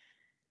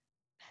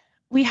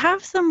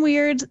have some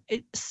weird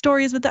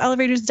stories with the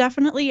elevators,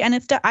 definitely, and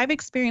I've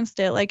experienced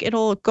it. Like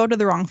it'll go to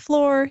the wrong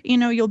floor. You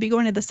know, you'll be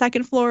going to the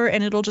second floor,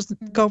 and it'll just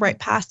go right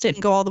past it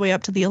and go all the way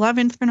up to the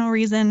 11th for no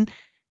reason.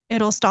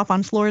 It'll stop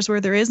on floors where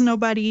there is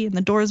nobody, and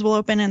the doors will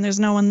open, and there's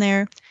no one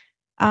there.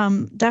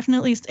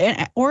 Definitely,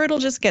 or it'll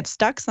just get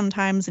stuck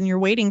sometimes, and you're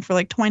waiting for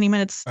like 20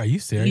 minutes. Are you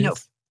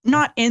serious?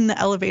 Not in the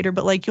elevator,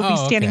 but like you'll be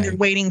Oh, standing okay. there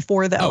waiting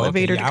for the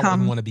elevator yeah, to I wouldn't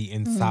come. want to be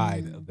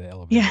inside of the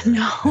elevator. Yeah,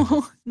 no, That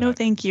just- no, that-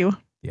 thank you.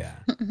 Yeah,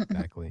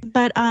 exactly.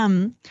 But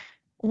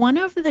one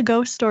of the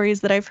ghost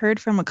stories that I've heard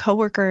from a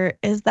coworker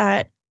is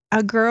that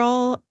a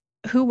girl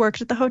who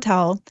worked at the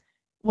hotel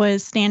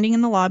was standing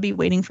in the lobby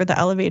waiting for the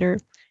elevator,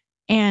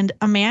 and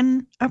a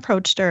man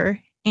approached her,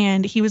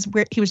 and he was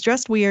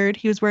dressed weird.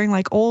 He was wearing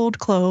like old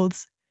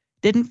clothes,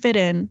 didn't fit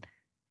in,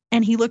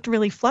 and he looked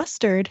really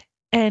flustered.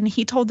 And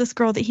he told this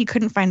girl that he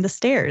couldn't find the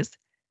stairs,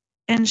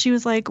 and she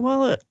was like,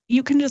 "Well,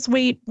 you can just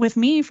wait with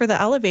me for the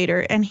elevator."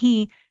 And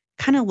he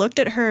kind of looked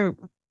at her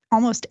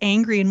almost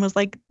angry and was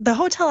like, the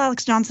Hotel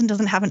Alex Johnson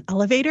doesn't have an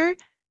elevator.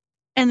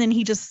 And then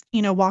he just,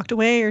 you know, walked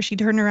away, or she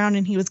turned around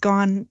and he was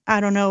gone. I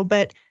don't know.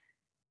 But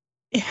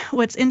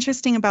what's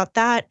interesting about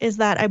that is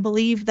that I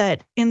believe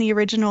that in the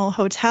original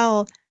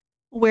hotel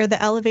where the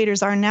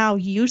elevators are now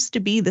used to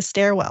be the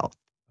stairwell,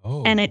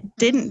 Oh. and it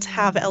didn't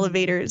have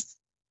elevators.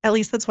 At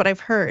least that's what I've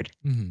heard.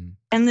 Mhm.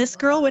 And this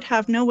girl would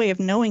have no way of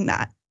knowing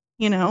that,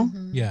 you know?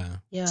 Mhm. Yeah.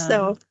 Yeah.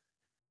 So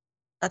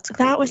that's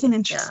that was an creepy.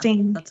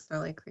 interesting. Yeah, that's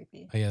really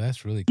creepy. Oh, yeah,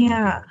 that's really creepy.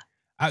 Yeah.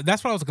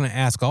 That's what I was going to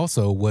ask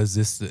also. Was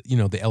this,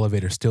 the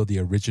elevator still the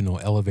original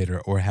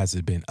elevator, or has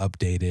it been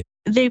updated?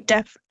 They've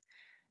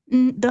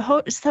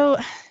so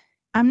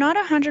I'm not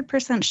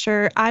 100%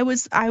 sure. I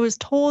was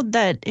told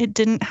that it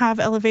didn't have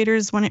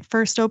elevators when it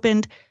first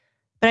opened,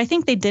 but I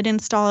think they did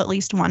install at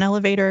least one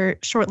elevator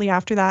shortly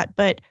after that.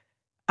 But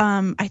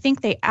I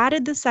think they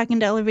added the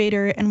second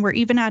elevator, and we're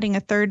even adding a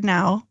third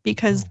now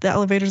because the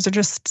elevators are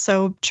just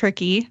so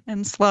tricky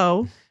and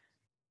slow.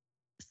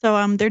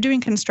 So they're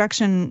doing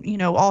construction,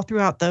 all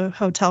throughout the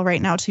hotel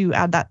right now to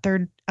add that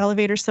third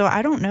elevator. So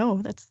I don't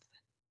know.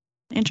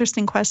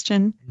 Interesting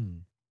question.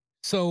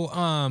 So,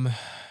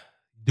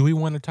 do we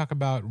want to talk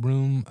about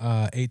room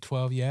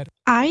 812 yet?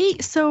 I'm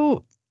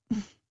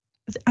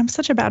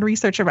such a bad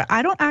researcher, but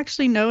I don't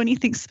actually know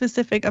anything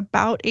specific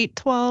about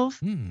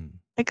 812,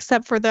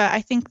 except for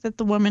I think that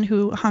the woman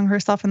who hung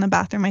herself in the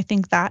bathroom, I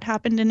think that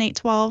happened in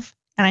 812.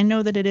 And I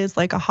know that it is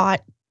like a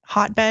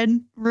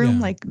hotbed room,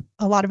 like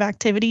a lot of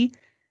activity.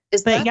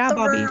 Is But that yeah, the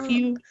Bobby, room? if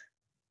you...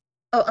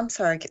 Oh, I'm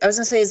sorry. I was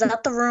going to say, is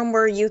that the room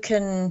where you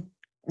can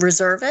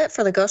reserve it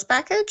for the ghost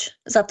package?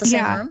 Is that the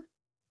same room?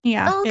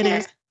 Yeah, Oh, it okay.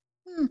 is.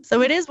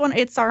 So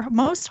it's our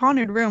most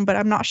haunted room, but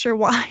I'm not sure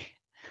why.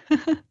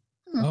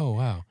 Oh,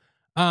 wow.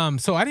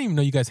 So I didn't even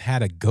know you guys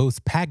had a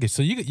ghost package.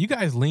 So you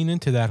guys lean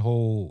into that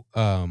whole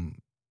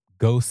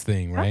ghost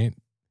thing, right?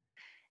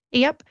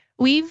 Yep.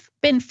 We've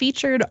been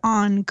featured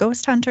on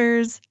Ghost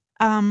Hunters.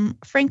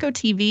 Franco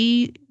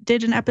TV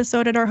did an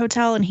episode at our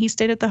hotel, and he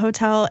stayed at the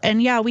hotel.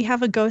 And yeah, we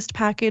have a ghost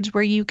package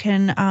where you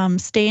can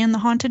stay in the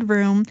haunted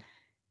room,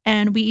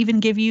 and we even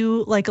give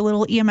you like a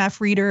little EMF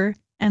reader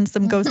and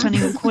some ghost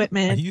hunting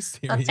equipment. Are you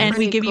serious? And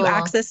we pretty give you cool.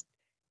 access.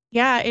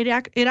 Yeah, it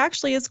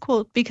actually is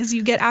cool because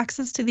you get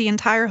access to the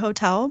entire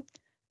hotel,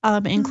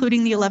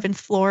 including the 11th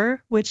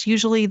floor, which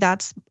usually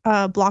that's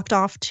blocked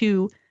off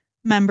to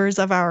members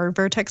of our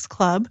Vertex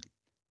Club.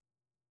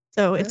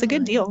 So it's a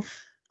good Really? deal.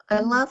 I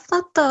love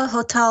that the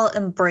hotel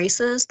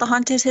embraces the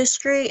haunted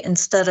history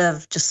instead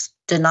of just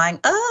denying,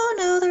 oh,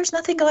 no, there's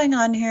nothing going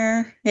on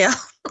here. Yeah,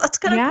 that's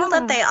kind of cool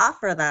that they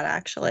offer that,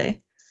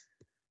 actually.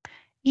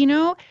 You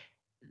know,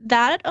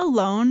 that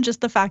alone,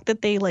 just the fact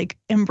that they like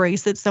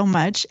embrace it so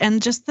much,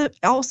 and just the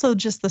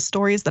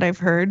stories that I've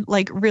heard,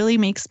 like really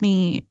makes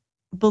me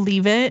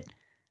believe it.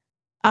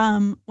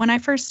 When I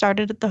first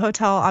started at the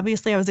hotel,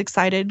 obviously I was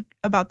excited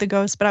about the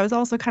ghost, but I was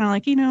also kind of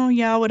like,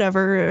 yeah,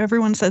 whatever.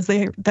 Everyone says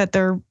that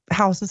their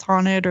house is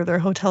haunted or their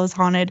hotel is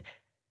haunted.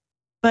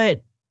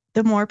 But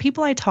the more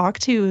people I talk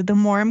to, the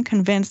more I'm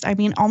convinced. I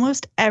mean,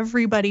 almost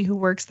everybody who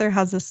works there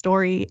has a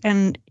story,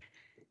 and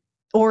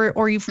or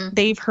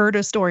they've heard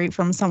a story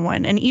from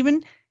someone. And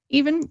even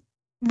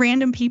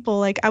random people,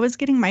 like I was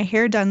getting my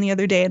hair done the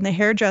other day, and the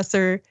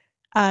hairdresser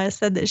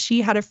said that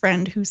she had a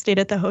friend who stayed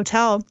at the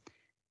hotel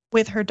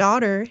with her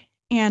daughter,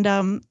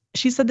 and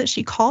she said that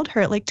she called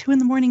her at like 2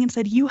 a.m. and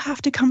said, "You have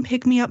to come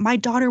pick me up. My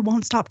daughter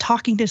won't stop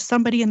talking to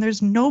somebody, and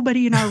there's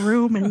nobody in our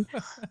room." And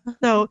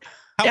so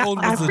How old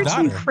was I've the heard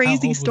daughter? some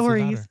crazy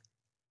stories.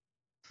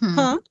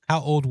 Huh? How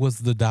old was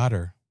the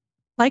daughter?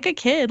 Like a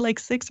kid, like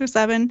 6 or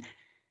 7.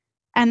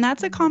 And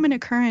that's a common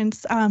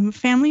occurrence.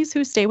 Families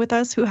who stay with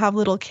us who have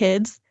little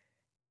kids,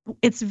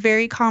 it's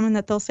very common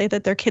that they'll say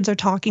that their kids are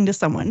talking to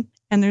someone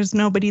and there's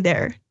nobody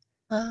there.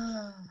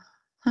 Oh,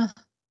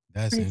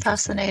 That's pretty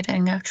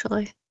fascinating,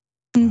 actually.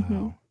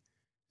 Wow.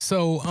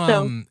 So,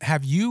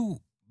 have you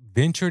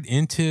ventured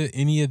into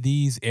any of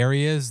these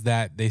areas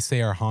that they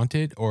say are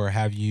haunted, or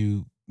have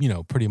you,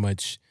 pretty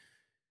much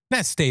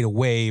not stayed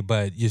away,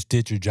 but just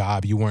did your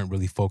job? You weren't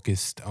really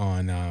focused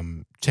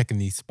on checking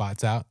these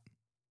spots out?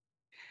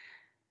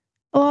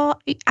 Well,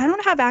 I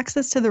don't have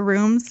access to the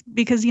rooms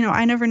because,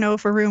 I never know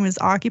if a room is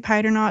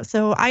occupied or not.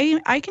 So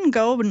I can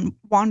go and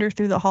wander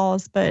through the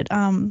halls, but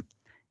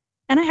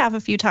and I have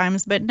a few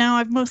times, but no,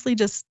 I've mostly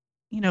just,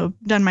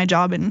 done my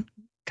job and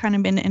kind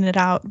of been in and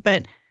out.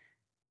 But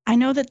I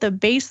know that the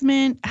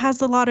basement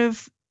has a lot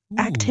of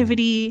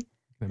activity.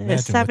 The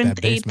Imagine what 7th, that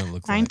 8th, basement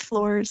looks 9th like.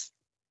 floors.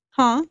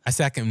 Huh? I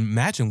said I can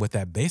imagine what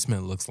that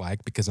basement looks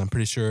like because I'm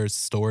pretty sure it's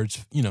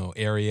storage,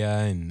 area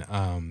and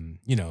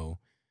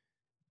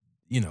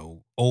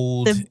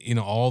old,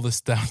 all the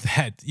stuff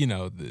that,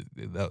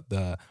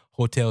 the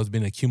hotel has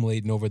been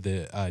accumulating over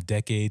the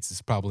decades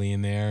is probably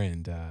in there.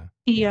 And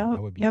Yep.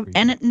 that would be creepy.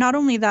 And not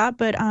only that,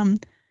 but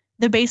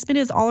the basement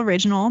is all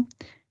original.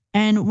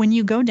 And when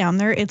you go down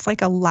there, it's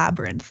like a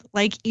labyrinth.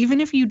 Like,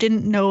 even if you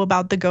didn't know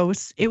about the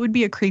ghosts, it would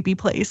be a creepy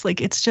place. Like,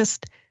 it's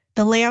just,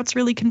 the layout's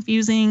really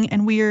confusing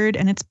and weird,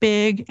 and it's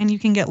big, and you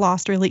can get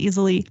lost really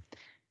easily.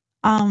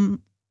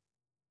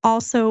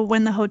 Also,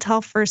 when the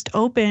hotel first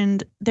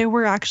opened, there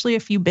were actually a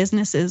few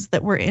businesses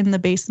that were in the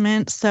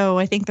basement. So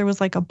I think there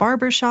was like a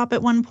barber shop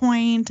at one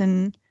point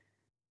and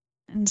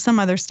some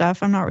other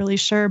stuff. I'm not really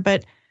sure,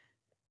 but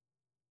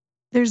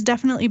there's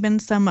definitely been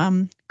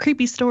some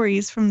creepy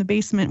stories from the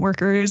basement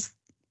workers.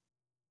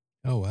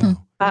 Oh,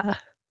 wow.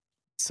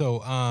 So,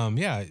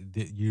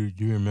 do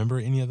you remember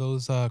any of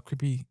those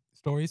creepy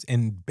stories?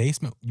 And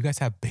basement, you guys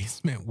have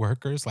basement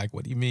workers? Like,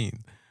 what do you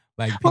mean?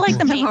 Like, Well, like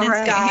the people-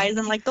 maintenance guys,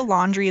 and like the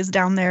laundry is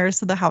down there,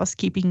 so the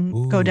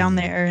housekeeping go down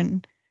Ooh. there,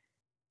 and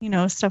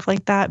stuff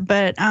like that.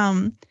 But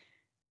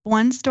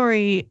one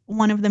story,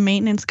 one of the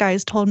maintenance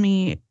guys told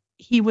me,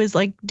 he was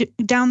like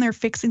down there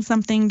fixing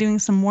something, doing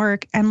some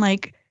work, and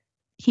like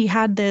he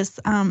had this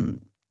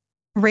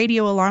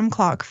radio alarm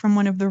clock from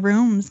one of the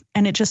rooms,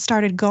 and it just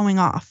started going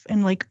off,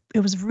 and like it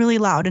was really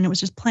loud, and it was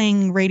just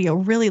playing radio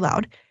really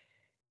loud.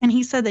 And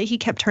he said that he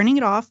kept turning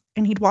it off,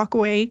 and he'd walk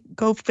away,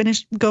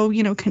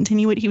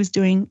 continue what he was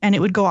doing, and it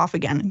would go off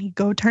again. And he'd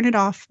go turn it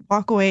off,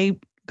 walk away,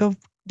 go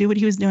do what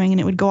he was doing,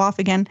 and it would go off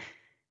again.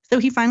 So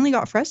he finally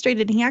got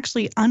frustrated, and he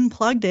actually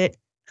unplugged it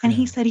And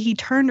he Yeah. said he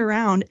turned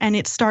around and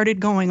it started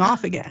going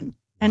off again.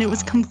 And it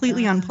was Wow.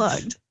 completely Gosh.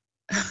 unplugged.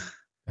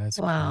 That's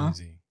Wow.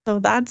 crazy. So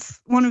that's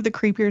one of the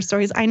creepier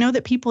stories. I know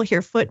that people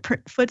hear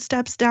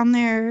footsteps down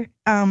there.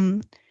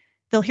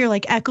 They'll hear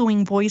like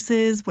echoing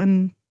voices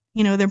when,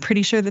 they're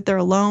pretty sure that they're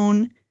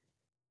alone.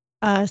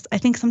 I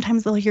think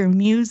sometimes they'll hear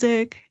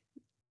music.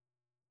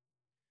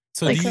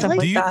 So Like do you stuff like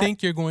do you that.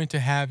 think you're going to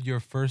have your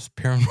first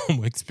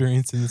paranormal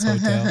experience in this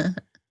hotel?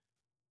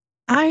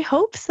 I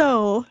hope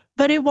so,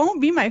 but it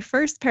won't be my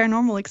first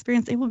paranormal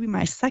experience. It will be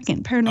my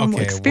second paranormal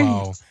Okay,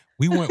 experience.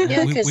 we weren't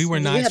Yeah, we 'cause were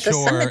you not had the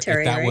sure if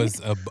cemetery, that right? was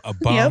a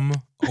bum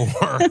or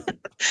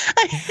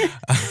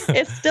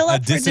It's still a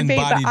up for debate,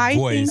 but disembodied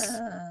voice.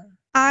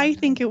 I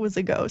think it was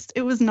a ghost.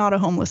 It was not a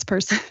homeless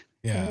person.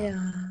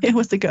 Yeah. It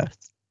was a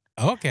ghost.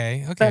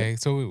 Okay.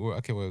 So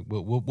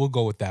we'll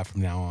go with that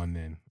from now on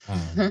then.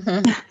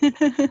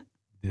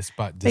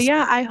 But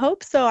yeah, I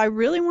hope so. I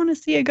really want to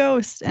see a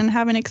ghost and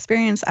have an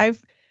experience.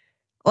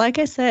 Like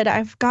I said,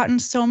 I've gotten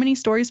so many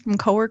stories from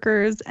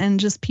coworkers and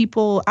just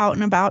people out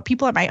and about,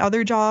 people at my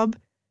other job.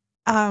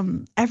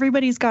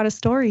 Everybody's got a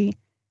story.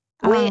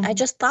 Wait, I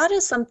just thought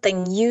of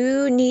something.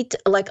 You need to,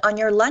 like on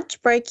your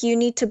lunch break, you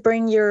need to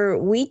bring your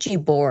Ouija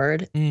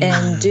board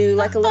and do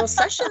like a little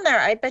session there.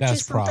 I bet you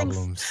That's something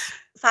problems.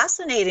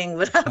 fascinating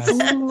would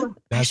happen. Ooh, I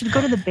That's should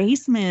go to the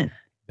basement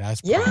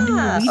That's Yeah, and do a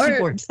problems. Ouija or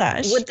board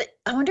sesh.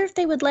 I wonder if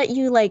they would let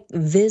you like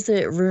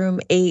visit room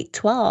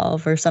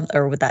 812 or something,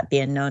 or would that be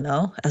a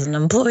no-no as an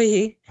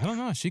employee? I don't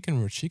know. She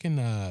can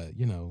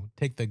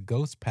take the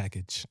ghost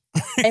package.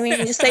 I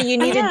mean, you say you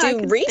need Yeah, to I do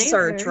could stay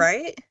research, there.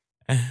 right?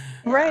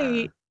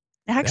 Right.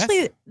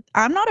 Actually,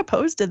 I'm not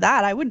opposed to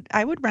that. I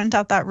would rent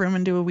out that room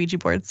and do a Ouija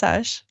board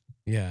sesh.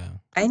 Yeah.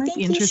 I might think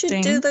be you should do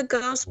interesting. the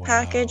ghost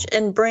package Wow.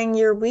 and bring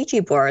your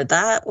Ouija board.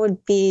 That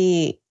would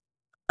be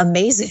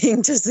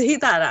amazing to see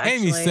that, actually.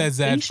 Amy says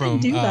We that should from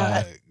do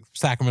that.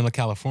 Sacramento,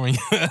 California.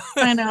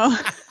 I know.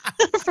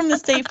 From the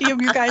safety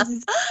of your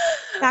guys'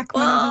 Sacramento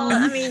Well,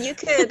 home. I mean, you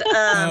could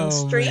Oh,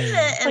 stream man.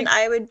 it, and Like-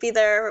 I would be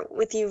there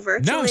with you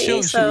virtually. No,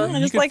 so Yeah,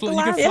 you just can like fly, the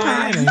you can last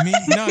fly in, time. Amy.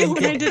 No, you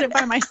when I can, did it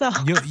by myself.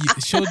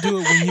 she'll do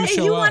it when you hey,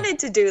 show you up. wanted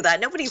to do that.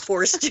 Nobody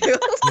forced you.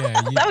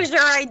 Yeah, that was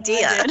your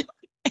idea. I did.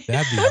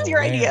 that'd be That was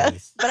your idea,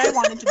 hilarious. but I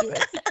wanted to do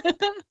it.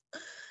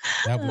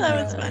 That would That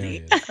be was funny.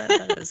 hilarious.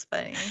 That was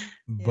funny.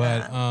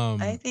 But Yeah.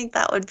 I think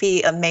that would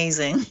be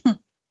amazing.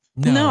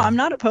 No, I'm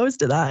not opposed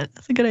to that.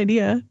 That's a good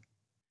idea.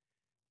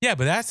 Yeah,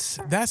 but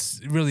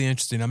that's really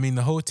interesting. I mean,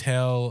 the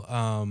hotel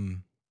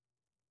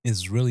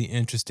is really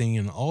interesting,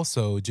 and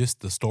also just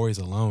the stories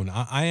alone.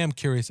 I am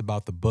curious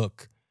about the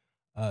book,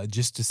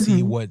 just to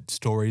see Mhm. what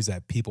stories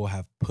that people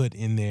have put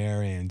in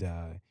there,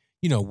 and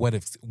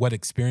what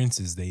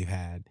experiences they've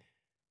had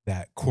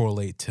that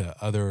correlate to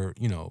other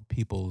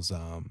people's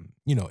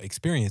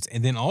experience,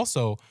 and then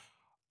also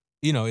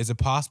is it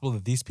possible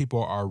that these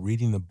people are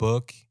reading the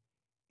book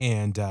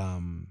and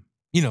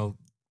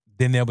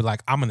then they'll be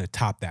like, I'm gonna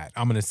top that.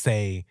 I'm gonna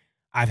say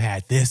I've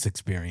had this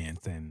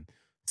experience and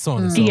so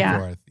on and so Yeah.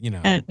 forth.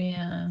 And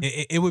Yeah.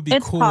 It would be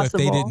It's cool if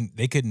possible.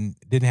 they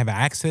didn't have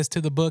access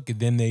to the book, and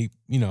then they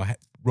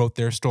wrote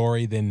their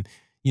story. Then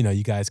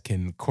you guys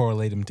can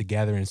correlate them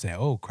together and say,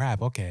 oh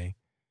crap, okay,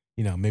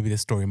 maybe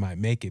this story might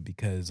make it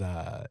because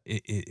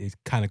it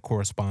kind of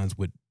corresponds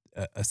with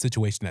a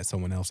situation that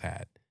someone else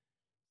had.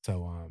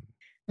 So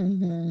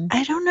Mhm.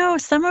 I don't know.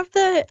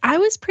 I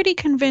was pretty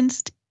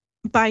convinced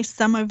by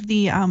some of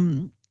the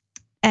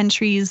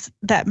entries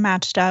that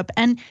matched up.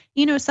 And,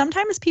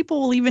 sometimes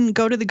people will even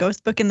go to the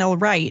ghost book and they'll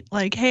write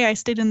like, hey, I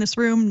stayed in this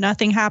room.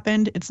 Nothing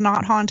happened. It's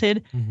not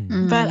haunted.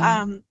 mhm. But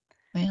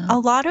Yeah. a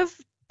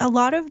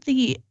lot of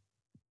the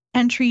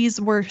entries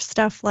were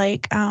stuff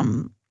like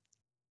the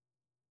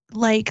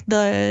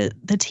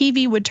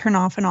TV would turn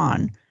off and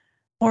on,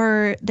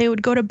 or they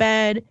would go to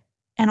bed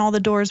and all the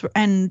doors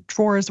and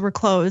drawers were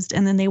closed,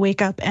 and then they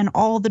wake up and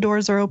all the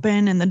doors are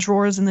open and the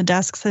drawers and the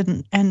desks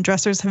and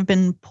dressers have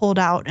been pulled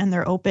out and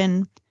they're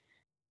open.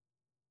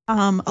 There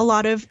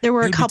were It a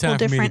would be couple time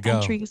for me to different go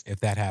entries. if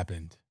that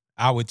happened.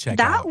 I would check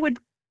That out. would,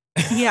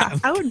 yeah,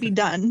 I would be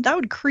done. That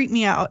would creep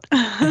me out.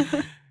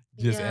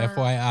 Just Yeah.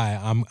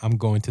 FYI, I'm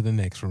going to the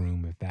next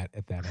room if that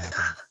happens.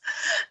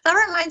 That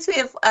reminds me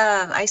of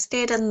I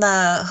stayed in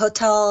the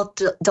Hotel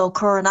del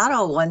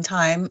Coronado one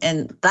time,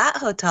 and that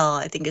hotel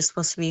I think is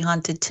supposed to be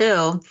haunted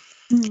too.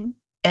 Mhm.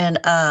 And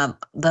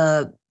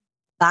the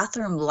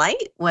bathroom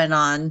light went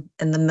on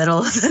in the middle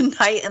of the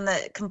night, and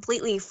that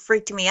completely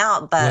freaked me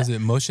out. But Was it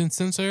motion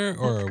sensor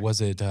or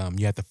was it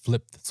you had to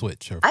flip the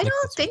switch or I flick the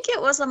don't switch? think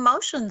it was a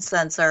motion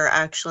sensor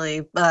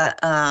actually. But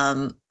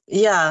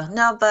yeah,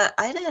 no, but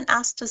I didn't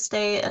ask to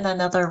stay in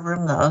another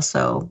room though.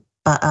 So,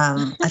 but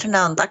I don't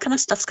know. That kind of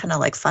stuff's kind of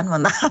like fun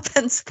when that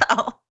happens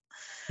though.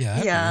 Yeah,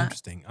 that'd be Yeah.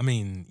 interesting. I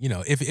mean,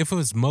 if it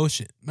was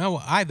motion,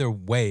 well, either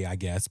way, I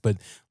guess, but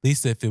at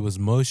least if it was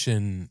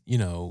motion,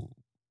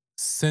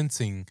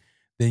 sensing,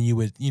 then you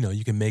would,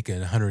 you can make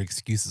 100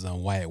 excuses on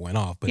why it went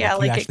off. But Yeah, if you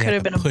like it actually could have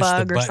have to been a push the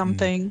bug or button,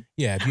 something.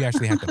 yeah, if you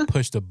actually have to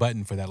push the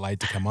button for that light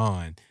to come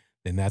on,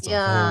 then that's a whole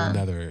Yeah.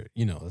 nother,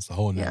 that's a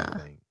whole nother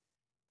Yeah. thing.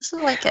 This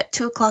is like at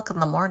 2:00 in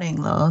the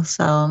morning though,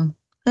 so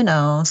who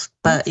knows?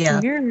 But That's yeah,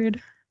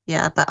 weird.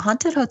 yeah. But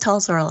haunted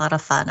hotels are a lot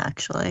of fun,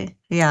 actually.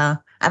 Yeah,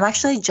 I'm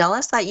actually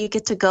jealous that you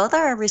get to go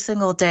there every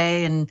single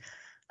day, and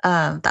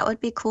that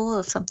would be cool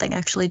if something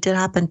actually did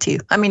happen to you.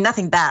 I mean,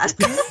 nothing bad.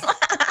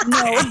 No.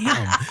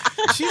 Damn.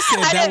 She said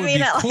I that didn't would mean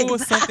be it like cool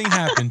if something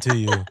happened to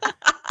you.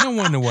 No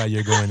wonder why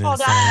you're going Fall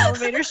down the insane.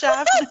 elevator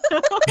shaft.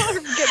 Get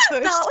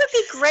pushed. That would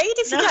be great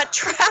if you No. got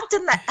trapped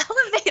in the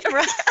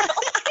elevator.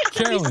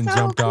 Carolyn so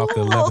jumped off the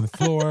cool. 11th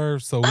floor,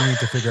 so we need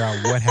to figure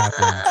out what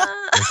happened.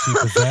 Was she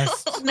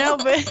possessed? No,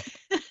 but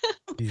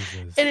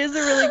Jesus. it is a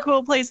really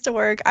cool place to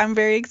work. I'm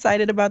very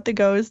excited about the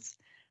ghosts.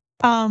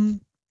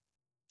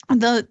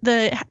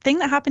 The thing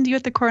that happened to you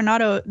at the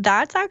Coronado,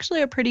 that's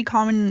actually a pretty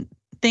common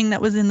thing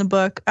that was in the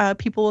book.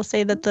 People will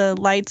say that the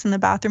lights in the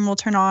bathroom will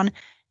turn on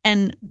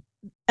and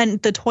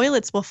the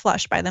toilets will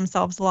flush by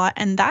themselves a lot.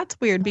 And that's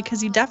weird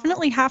because you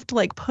definitely have to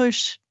like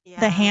push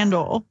the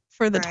handle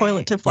for the toilet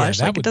Right. to flush.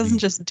 that Like it would doesn't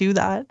be- just do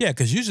that. Yeah,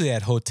 because usually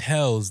at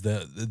hotels,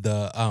 the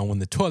when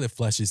the toilet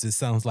flushes, it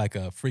sounds like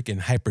a freaking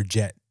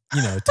hyperjet,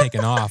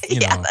 taking off.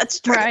 Yeah, that's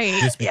true. Right.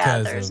 Just Yeah,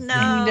 because there's of, no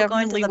You going to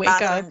definitely the wake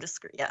bathroom up. to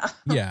screw. Yeah.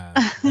 yeah,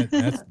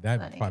 that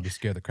Funny. probably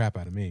scared the crap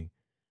out of me.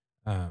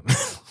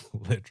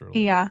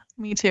 Literally. Yeah,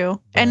 me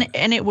too. But-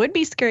 And it would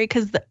be scary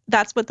because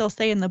that's what they'll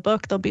say in the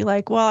book. They'll be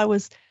like, "Well, I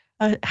was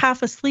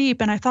half asleep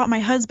and I thought my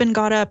husband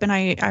got up and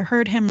I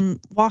heard him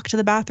walk to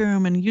the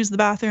bathroom and use the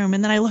bathroom,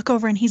 and then I look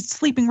over and he's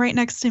sleeping right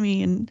next to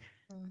me." And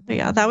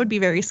yeah, that would be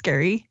very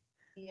scary.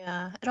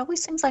 Yeah, it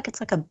always seems like it's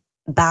like a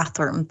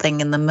bathroom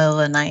thing in the middle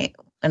of the night,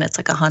 and it's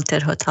like a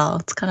haunted hotel.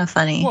 It's kind of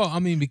funny. Well, I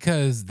mean,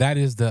 because that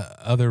is the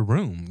other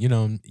room, you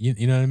know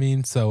what I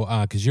mean? So,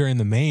 because you're in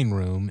the main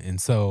room,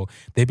 and so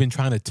they've been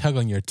trying to tug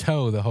on your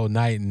toe the whole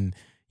night, and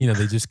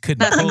they just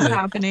couldn't pull Nothing's it.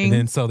 happening. And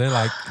then so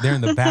they're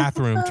in the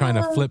bathroom trying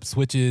to flip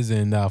switches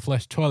and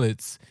flush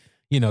toilets,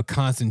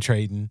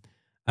 concentrating.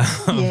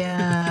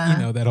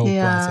 Yeah. That whole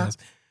Yeah. process.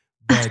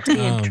 But Pretty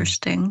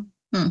interesting.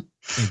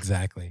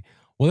 exactly.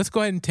 Well, let's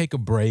go ahead and take a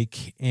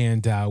break,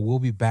 and we'll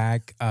be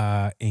back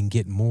and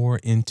get more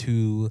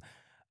into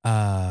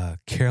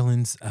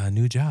Carolyn's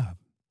new job.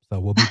 So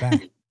we'll be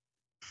back.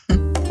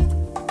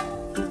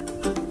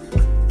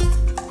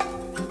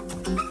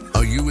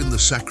 Are you in the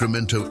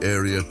Sacramento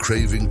area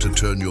craving to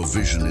turn your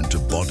vision into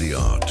body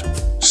art?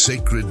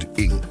 Sacred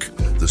Ink,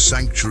 the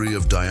sanctuary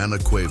of Diana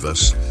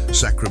Cuevas,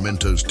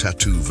 Sacramento's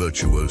tattoo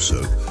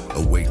virtuoso,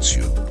 awaits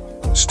you.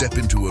 Step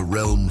into a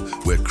realm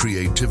where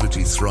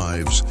creativity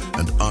thrives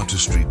and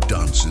artistry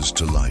dances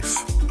to life.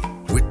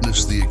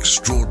 Witness the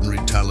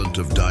extraordinary talent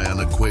of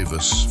Diana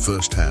Cuevas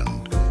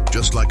firsthand,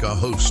 just like our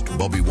host,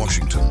 Bobby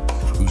Washington,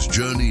 whose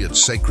journey at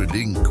Sacred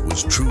Ink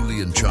was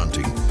truly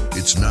enchanting.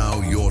 It's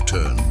now your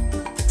turn.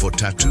 For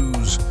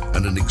tattoos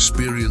and an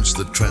experience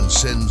that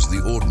transcends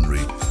the ordinary,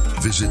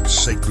 visit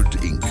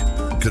Sacred Ink.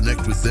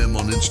 Connect with them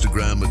on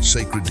Instagram at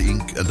Sacred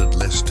Ink and at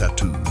Less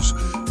Tattoos.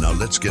 Now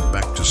let's get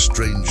back to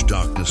Strange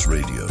Darkness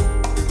Radio.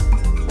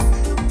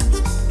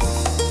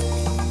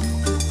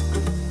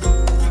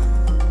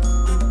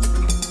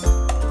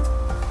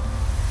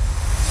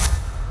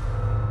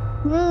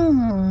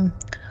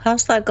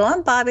 How's that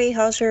going, Bobby?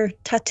 How's your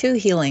tattoo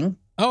healing?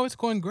 Oh, it's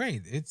going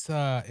great. It's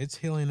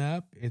healing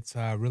up. It's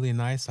really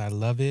nice. I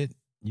love it.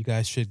 You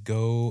guys should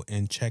go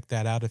and check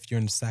that out if you're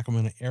in the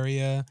Sacramento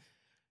area.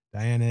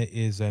 Diana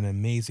is an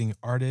amazing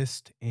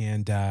artist,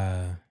 and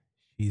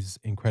she's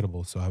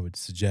incredible. So I would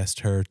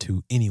suggest her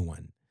to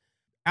anyone.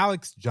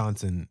 Alex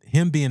Johnson,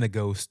 him being a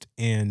ghost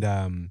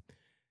and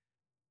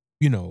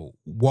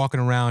walking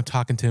around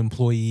talking to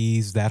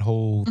employees, that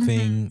whole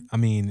thing. I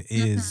mean,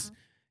 is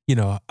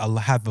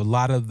have a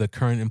lot of the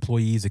current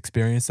employees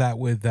experience that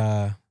with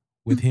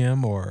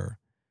him, or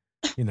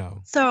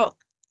So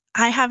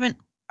I haven't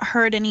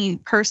heard any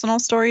personal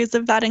stories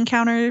of that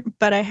encounter,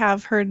 but I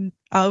have heard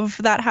of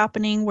that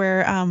happening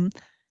where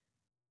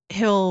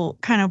he'll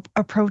kind of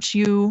approach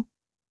you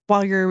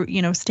while you're,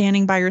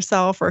 standing by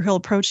yourself, or he'll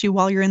approach you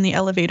while you're in the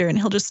elevator and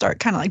he'll just start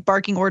kind of like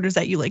barking orders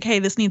at you, like, "Hey,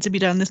 this needs to be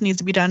done. This needs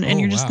to be done." And Oh,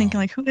 you're just thinking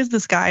wow. like, who is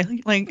this guy?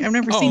 Like, I've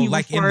never seen you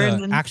like before. in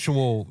And the then-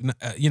 actual,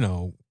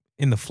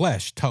 in the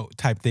flesh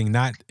type thing,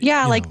 not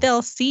Yeah, like know.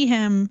 they'll see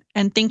him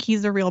and think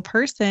he's a real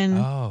person.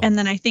 Oh. And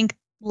then I think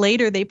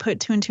later they put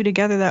two and two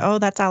together that, oh,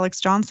 that's Alex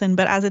Johnson.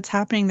 But as it's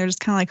happening, they're just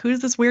kind of like, who's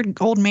this weird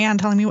old man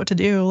telling me what to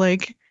do?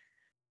 Like,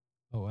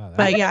 Oh wow.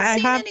 but yeah, I haven't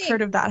seen have any-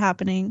 heard of that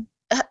happening.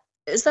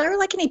 Is there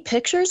like any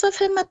pictures of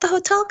him at the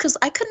hotel? Because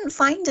I couldn't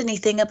find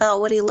anything about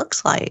what he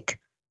looks like.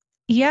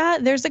 Yeah,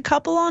 there's a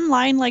couple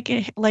online, like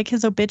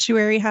his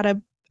obituary had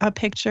a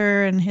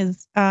picture, and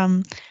his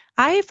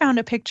I found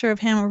a picture of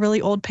him, a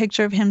really old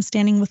picture of him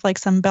standing with like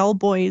some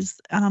bellboys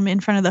in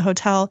front of the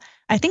hotel.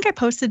 I think I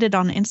posted it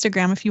on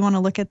Instagram if you want to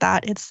look at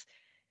that. It's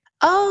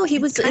Oh, he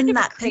It's was kind in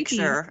of that creepy.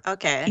 picture.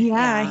 Okay.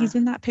 yeah, he's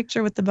in that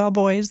picture with the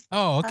bellboys.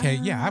 Oh, okay.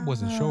 Yeah, I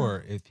wasn't Ah.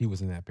 sure if he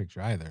was in that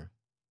picture either.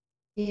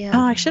 Yeah.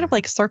 Oh, I should have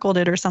like circled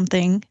it or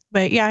something.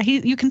 But yeah,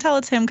 you can tell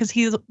it's him because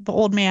he's the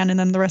old man, and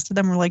then the rest of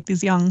them were like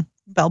these young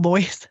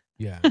bellboys.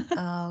 Yeah.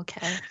 Oh,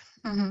 okay.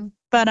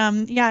 But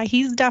yeah,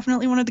 he's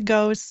definitely one of the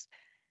ghosts.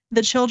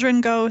 The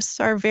children ghosts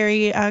are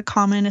very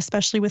common,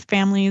 especially with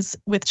families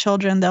with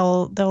children.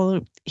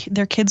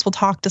 Their kids will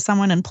talk to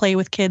someone and play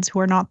with kids who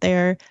are not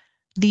there.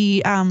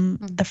 The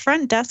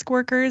front desk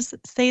workers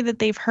say that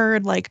they've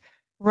heard like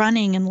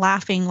running and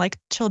laughing, like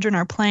children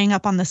are playing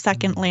up on the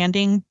second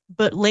landing,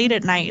 but late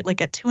at night,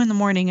 like at 2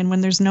 a.m, and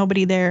when there's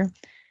nobody there.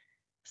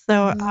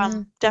 So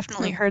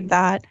definitely heard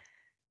that.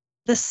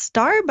 The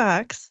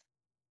Starbucks,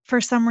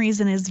 for some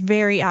reason, is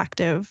very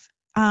active.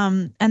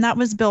 And that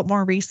was built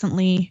more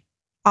recently,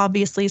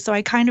 obviously. So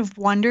I kind of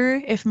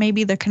wonder if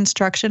maybe the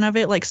construction of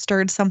it like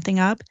stirred something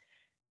up.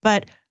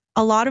 But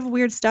a lot of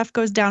weird stuff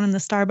goes down in the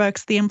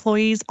Starbucks. The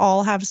employees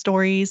all have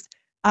stories.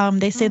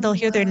 They say they'll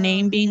hear their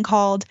name being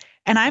called.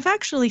 And I've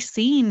actually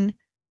seen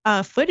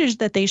footage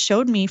that they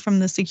showed me from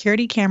the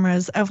security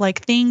cameras of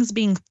like things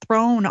being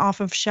thrown off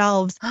of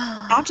shelves,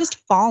 not just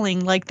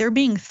falling, like they're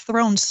being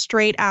thrown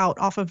straight out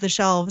off of the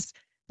shelves.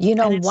 You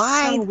know And it's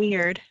why so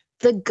weird.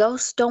 the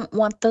ghosts don't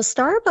want the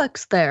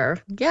Starbucks there?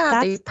 Yeah,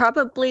 they That's-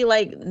 probably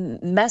like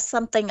mess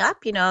something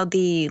up. You know,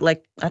 the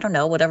like I don't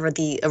know, whatever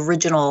the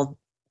original.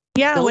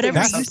 Yeah, building whatever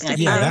or used something to like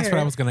be that. that's what I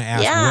there. was going to ask.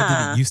 What did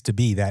Yeah. it used to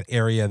be? That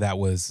area that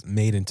was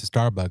made into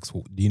Starbucks.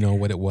 Do you know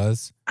what it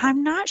was?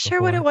 I'm not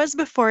sure what it Before? was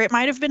before. It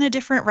might have been a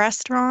different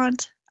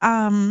restaurant.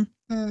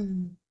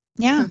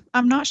 Yeah,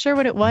 I'm not sure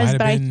what it Might was, have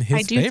but I been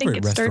his do think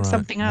favorite it stirred restaurant.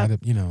 something Might up.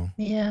 have,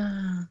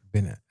 Yeah.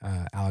 been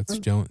Alex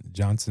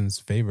Johnson's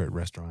favorite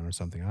restaurant or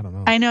something. I don't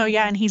know. I know,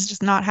 yeah, and he's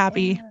just not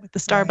happy Yeah, with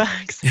the right.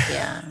 Starbucks.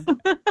 Yeah.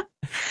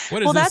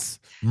 What is Well, this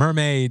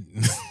mermaid?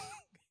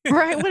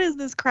 Right, what is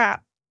this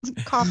crap?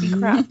 Coffee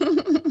crap.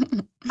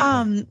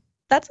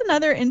 That's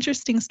another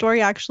interesting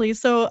story, actually.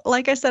 So,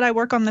 like I said, I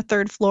work on the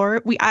 3rd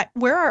floor.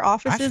 Where our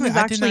office Actually, is I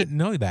actually. did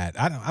not know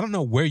that. I don't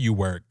know where you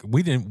work.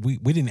 We didn't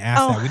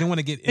ask that. Oh, We didn't want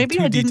to get into maybe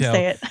too I didn't detail.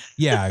 say it.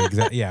 Yeah,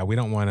 exactly. Yeah, we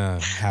don't want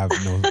to have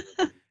no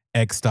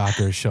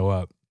ex-stalkers show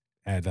up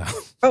at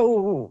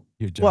Oh,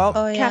 your well, job.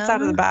 Oh, cat's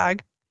out of the yeah?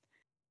 bag.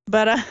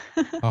 But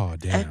Oh,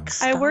 damn.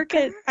 I work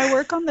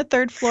on the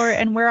 3rd floor,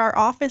 and where our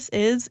office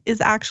is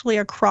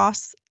actually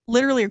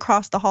literally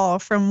across the hall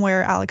from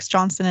where Alex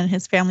Johnson and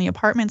his family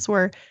apartments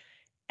were.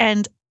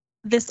 And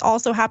this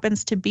also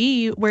happens to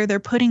be where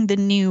they're putting the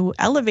new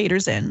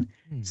elevators in.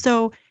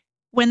 So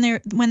when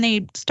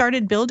they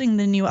started building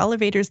the new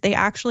elevators, they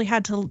actually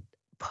had to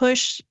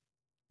push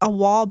a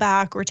wall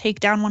back or take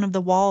down one of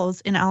the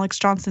walls in Alex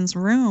Johnson's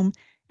room.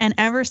 And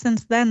ever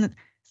since then,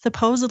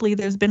 supposedly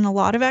there's been a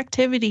lot of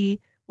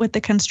activity with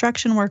the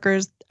construction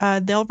workers.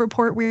 They'll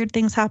report weird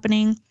things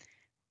happening.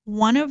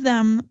 One of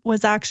them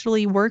was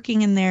actually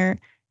working in there,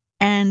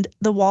 and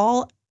the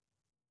wall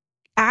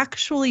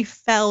actually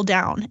fell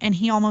down and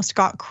he almost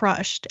got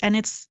crushed. And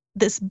it's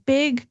this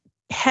big,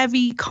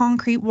 heavy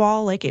concrete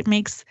wall. Like it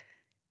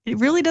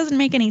really doesn't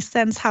make any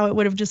sense how it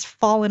would have just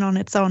fallen on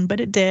its own, but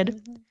it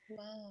did.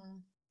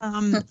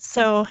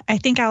 So I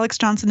think Alex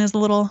Johnson is a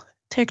little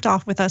ticked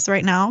off with us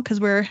right now because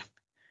we're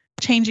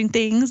changing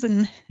things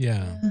and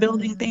Yeah.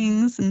 building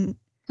things and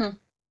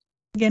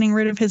getting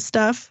rid of his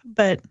stuff.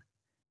 But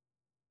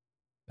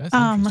That's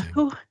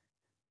interesting.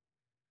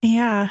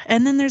 yeah.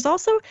 And then there's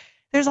also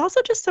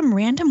just some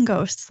random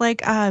ghosts.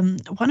 Like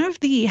one of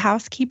the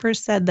housekeepers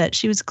said that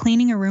she was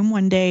cleaning a room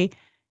one day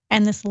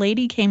and this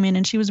lady came in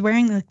and she was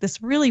wearing like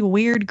this really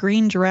weird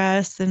green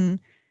dress and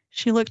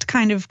she looked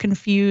kind of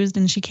confused,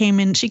 and she came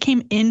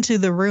into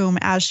the room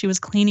as she was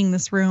cleaning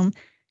this room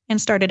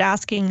and started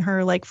asking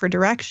her like for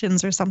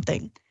directions or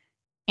something.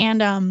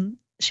 And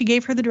she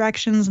gave her the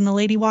directions and the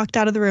lady walked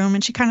out of the room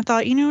and she kind of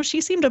thought,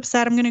 she seemed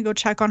upset. I'm going to go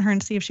check on her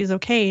and see if she's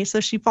okay. So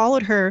she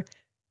followed her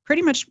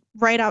pretty much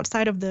right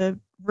outside of the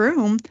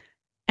room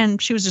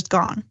and she was just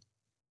gone.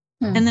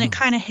 And then it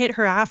kind of hit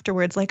her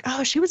afterwards like,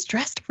 oh, she was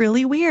dressed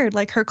really weird.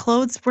 Like her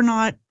clothes were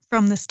not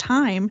from this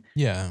time.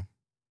 Yeah.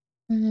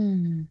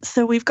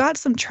 So we've got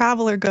some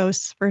traveler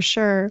ghosts for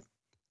sure.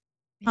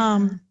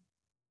 One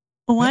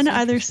That's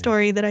other interesting.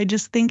 story that I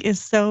just think is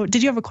so.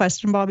 Did you have a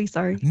question, Bobby?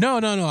 Sorry. No.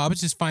 I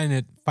was just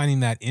finding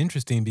that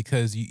interesting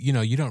because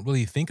you don't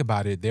really think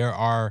about it. There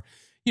are,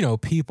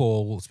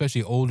 people,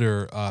 especially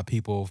older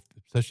people,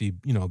 especially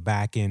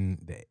back in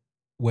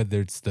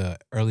whether it's the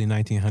early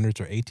 1900s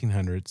or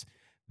 1800s,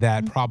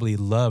 that probably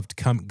loved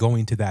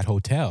going to that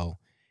hotel,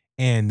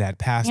 and that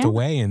passed Yeah.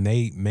 away, and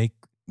they make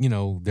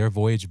their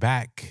voyage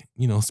back,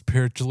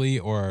 spiritually,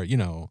 or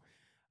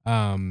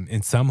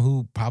and some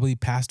who probably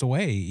passed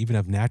away even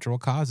of natural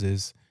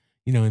causes,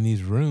 in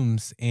these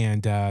rooms,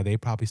 and they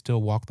probably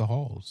still walk the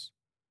halls.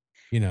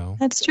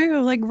 That's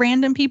true. Like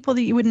random people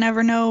that you would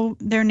never know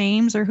their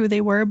names or who they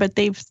were, but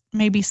they've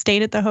maybe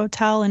stayed at the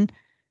hotel. And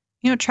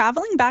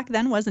traveling back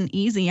then wasn't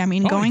easy. I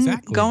mean,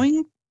 Exactly.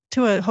 going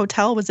to a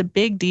hotel was a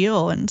big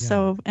deal, and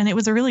and it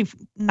was a really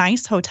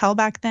nice hotel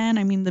back then.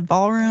 I mean, the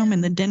ballroom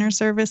and the dinner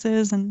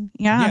services, and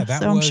that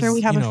so I'm sure we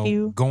have was, a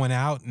few. going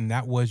out, and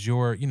that was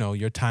your,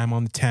 your time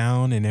on the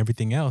town and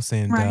everything else.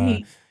 And,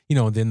 Right.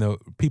 then the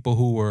people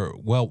who were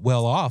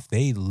well off,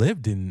 they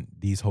lived in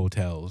these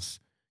hotels,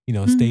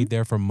 stayed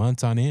there for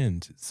months on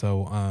end.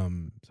 So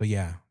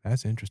yeah,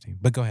 that's interesting.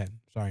 But go ahead.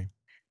 Sorry.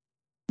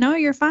 No,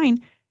 you're fine.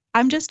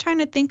 I'm just trying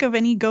to think of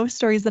any ghost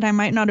stories that I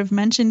might not have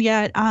mentioned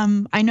yet.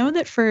 I know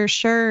that for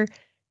sure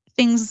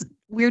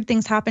weird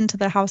things happen to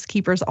the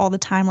housekeepers all the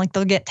time. Like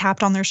they'll get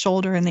tapped on their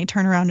shoulder and they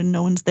turn around and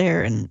no one's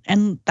there.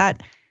 And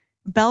that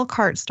bell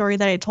cart story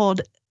that I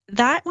told,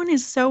 that one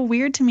is so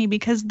weird to me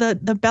because the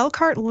bell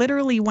cart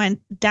literally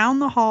went down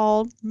the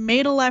hall,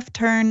 made a left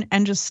turn,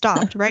 and just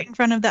stopped right in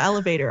front of the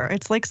elevator.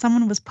 It's like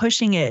someone was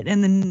pushing it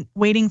and then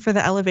waiting for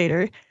the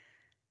elevator.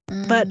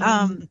 But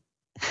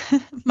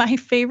my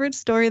favorite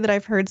story that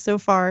I've heard so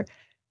far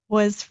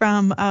was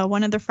from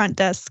one of the front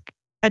desk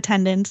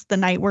attendants, the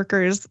night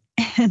workers.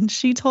 And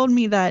she told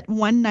me that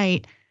one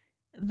night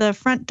the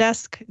front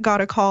desk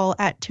got a call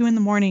at 2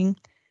 a.m.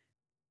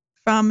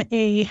 from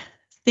a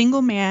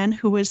single man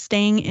who was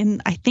staying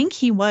in, I think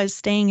he was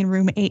staying in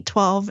room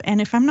 812.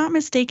 And if I'm not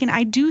mistaken,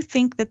 I do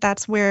think that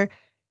that's where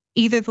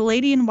either the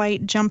lady in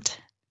white jumped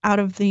out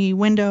of the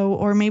window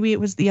or maybe it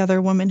was the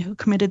other woman who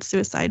committed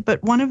suicide.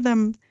 But one of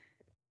them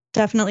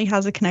definitely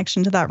has a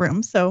connection to that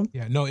room. So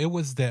yeah, no, it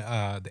was the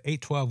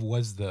 812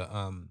 was the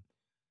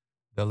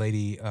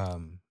lady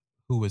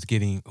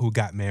who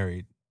got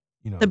married.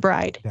 The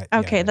bride.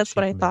 Okay, that's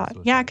what I thought.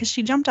 Suicide. Yeah, because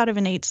she jumped out of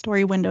an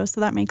 8-story window,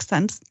 so that makes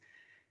sense.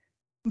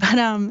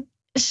 But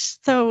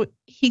so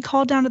he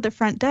called down to the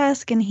front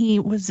desk and he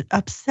was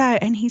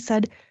upset and he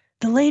said,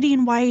 "The lady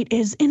in white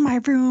is in my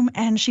room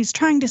and she's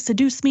trying to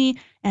seduce me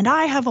and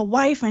I have a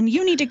wife and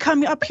you need to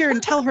come up here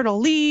and tell her to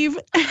leave."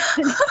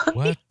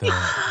 What the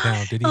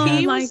hell? Did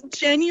He was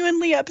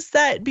genuinely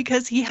upset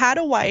because he had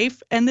a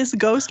wife and this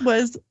ghost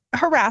was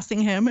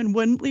harassing him and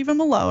wouldn't leave him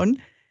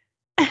alone.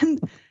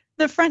 And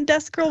the front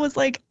desk girl was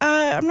like,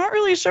 "I'm not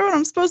really sure what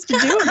I'm supposed to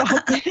do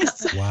about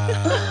this."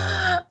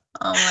 Wow.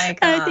 Oh my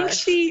god! And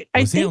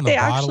I think they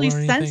actually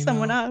sent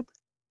someone up.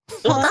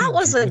 Well, that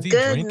was a good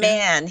drinking?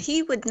 man.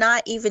 He would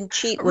not even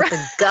cheat with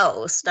a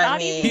ghost. I Not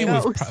mean, He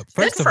was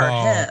first of for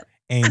all, him.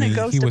 Amy, A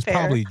ghost he was affair.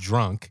 probably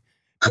drunk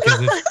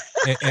because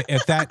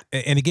if that,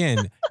 and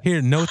again,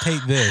 here,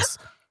 notate this: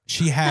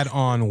 she had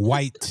on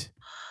white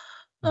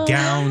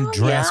gown,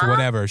 dress, yeah.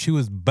 whatever. She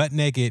was butt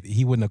naked.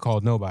 He wouldn't have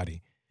called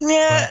nobody.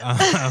 Yeah.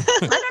 But,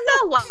 I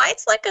don't know.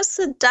 White's like a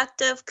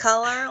seductive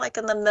color, like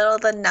in the middle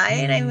of the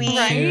night. I mean,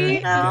 Right? you know, I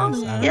guess, I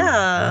don't know,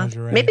 yeah.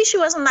 lingerie. Maybe she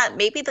wasn't that.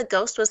 Maybe the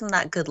ghost wasn't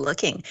that good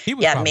looking. He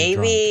was Yeah, probably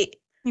maybe.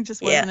 He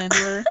just wasn't Yeah. into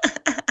her.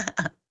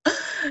 I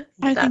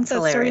think That's that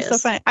story is so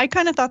hilarious. funny. I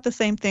kind of thought the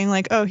same thing,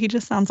 like, oh, he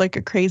just sounds like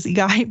a crazy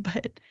guy.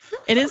 But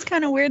it is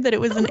kind of weird that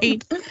it was an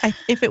 8.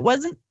 If it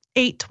wasn't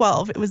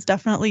 812, it was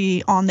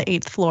definitely on the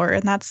 8th floor,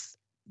 and that's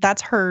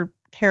her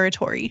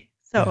territory.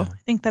 So Yeah. I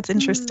think that's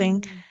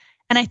interesting.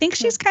 And I think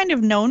she's kind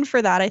of known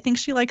for that. I think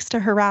she likes to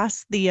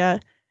harass the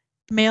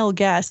male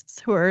guests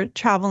who are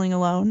traveling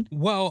alone.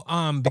 Well,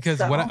 because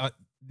So-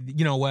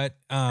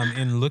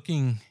 in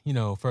looking,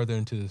 further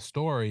into the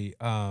story,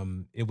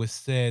 it was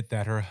said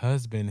that her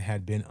husband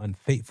had been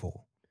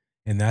unfaithful,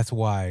 and that's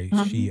why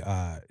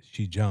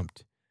she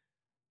jumped.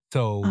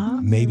 So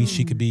maybe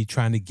she could be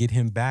trying to get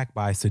him back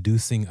by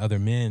seducing other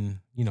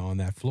men, on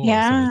that floor.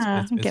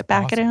 Yeah, so it's get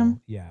back at him.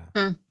 possible. Yeah.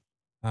 Hmm.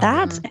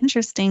 That's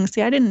interesting.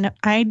 See, I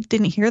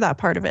didn't hear that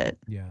part of it.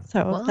 Yeah.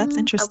 So Well, that's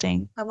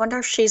interesting. I wonder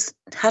if she's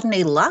had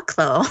any luck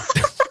though.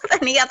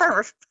 Any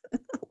other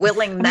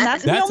willing men?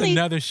 that's That's the only-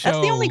 another show.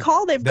 That's the only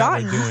call they've that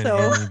gotten. we're doing,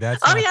 So Amy.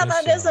 That's Oh not yeah,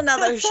 this that is show.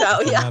 another show.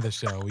 That's Yeah. another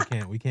show.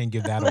 We can't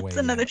give that away. that's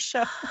another yet.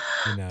 show.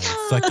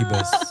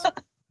 Succubus.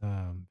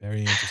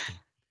 Very interesting.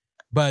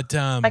 But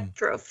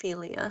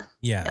Spectrophilia.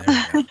 yeah,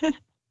 there we go.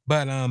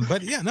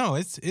 But yeah, no,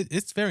 it's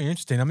very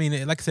interesting. I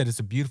mean, like I said, it's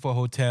a beautiful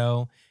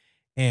hotel,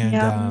 and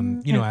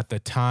Yeah. at the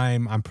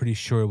time, I'm pretty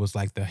sure it was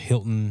like the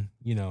Hilton,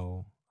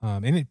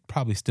 and it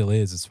probably still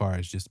is as far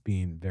as just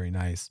being very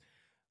nice.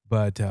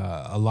 But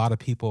a lot of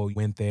people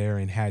went there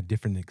and had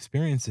different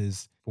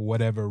experiences for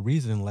whatever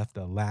reason, left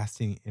a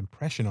lasting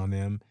impression on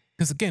them.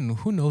 Because again,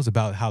 who knows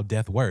about how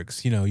death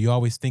works? You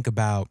always think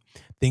about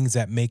things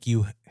that make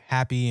you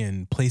happy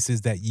and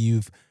places that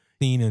you've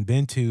seen and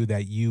been to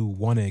that you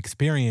want to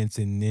experience,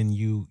 and then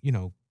you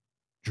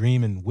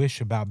dream and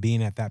wish about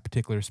being at that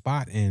particular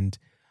spot. And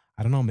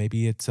I don't know,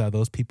 maybe it's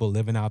those people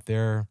living out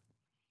their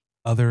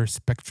other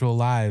spectral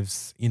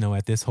lives,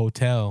 at this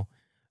hotel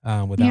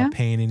without Yeah.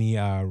 paying any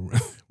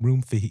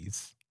room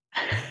fees,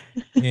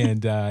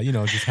 and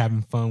just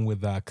having fun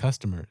with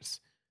customers.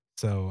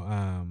 So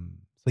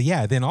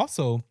yeah. Then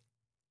also,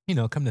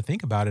 come to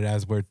think about it,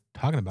 as we're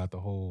talking about the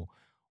whole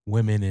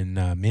women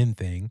and men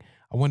thing,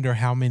 I wonder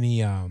how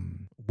many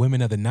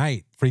women of the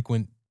night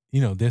frequent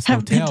this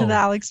Have been hotel. to the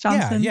Alex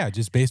Johnson. Yeah,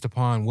 just based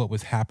upon what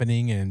was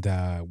happening and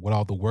what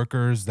all the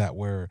workers that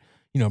were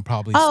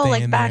probably Oh,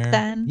 staying like back there.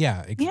 then.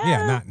 Yeah,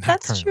 Yeah, not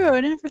that's currently. true.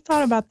 I never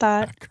thought about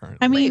that. Not currently.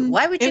 I Wait, mean,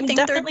 why would you it think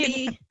there'd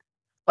definitely- be?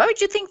 Why would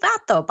you think that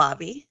though,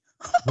 Bobby?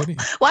 What do you-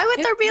 Why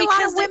would there be a lot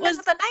Because of it women was-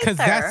 of the night Because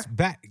there?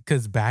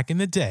 that's back in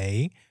the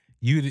day,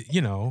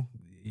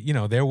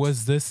 there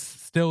was this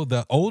still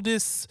the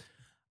oldest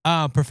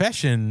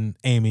Profession,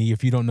 Amy,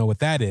 if you don't know what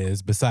that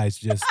is, besides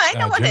just I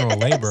know what general it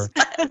labor.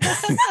 is.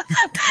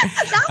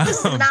 That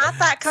was not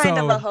that kind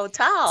of a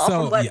hotel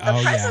from what the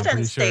I'm president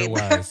pretty sure it stayed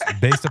there. was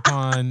based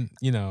upon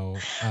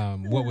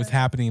what was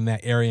happening in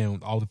that area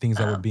and all the things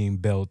that were being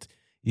built,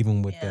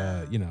 even with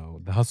Yeah.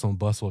 the hustle and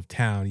bustle of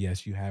town.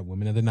 Yes, you had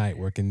women of the night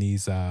working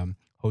these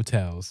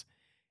hotels,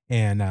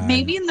 and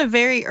Maybe in the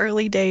very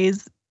early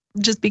days,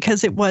 just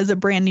because it was a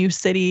brand new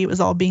city, it was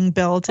all being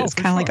built. It was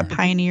for kind of like a sure.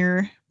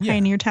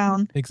 pioneer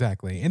town.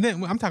 Exactly. And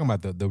then I'm talking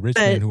about the rich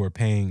But- men who were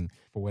paying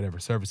for whatever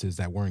services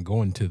that weren't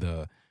going to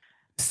the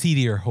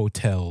seedier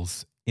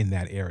hotels in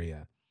that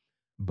area.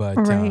 But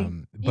Right.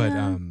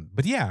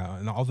 but yeah,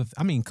 and all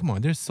I mean, come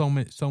on, there's so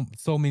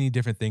many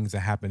different things that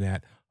happen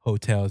at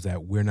hotels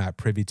that we're not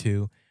privy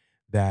to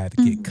that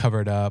get Mhm.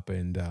 covered up,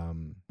 and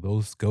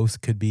those ghosts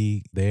could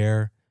be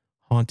there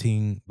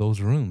haunting those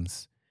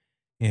rooms.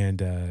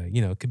 And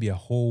it could be a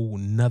whole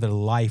nother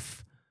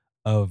life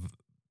of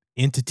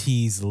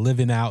entities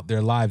living out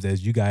their lives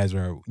as you guys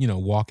are,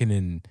 walking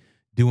and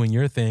doing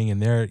your thing,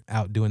 and they're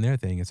out doing their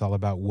thing. It's all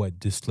about what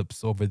just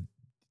slips over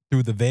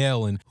through the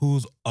veil, and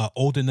who's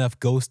old enough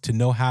ghost to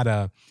know how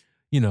to,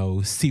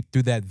 seep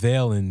through that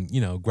veil and,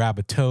 grab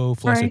a toe,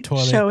 flush a Right.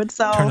 toilet, Show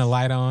itself. turn a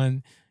light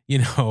on,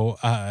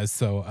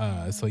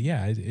 so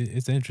yeah,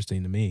 it's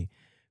interesting to me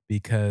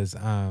because,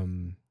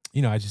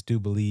 I just do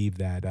believe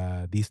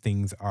that these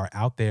things are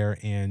out there,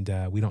 and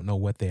we don't know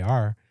what they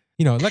are.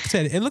 Like I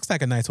said, it looks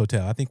like a nice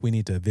hotel. I think we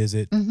need to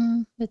visit.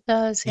 It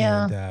does,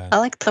 yeah. And, I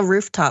like the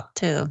rooftop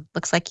too.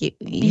 Looks like you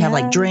have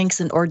like Yes. drinks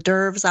and hors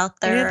d'oeuvres out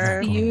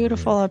there. It's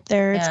beautiful up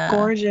there. Yeah. It's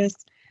gorgeous.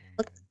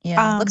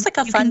 Looks like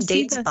a you fun can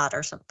see date spot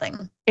or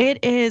something.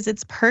 It is.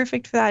 It's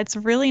perfect for that. It's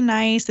really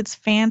nice. It's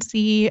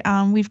fancy.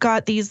 We've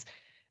got these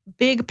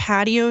big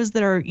patios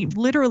that are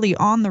literally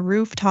on the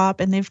rooftop,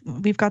 and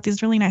we've got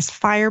these really nice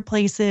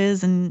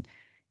fireplaces, and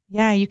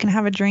yeah, you can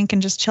have a drink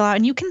and just chill out,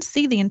 and you can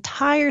see the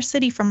entire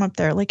city from up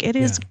there. Like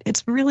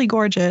it's really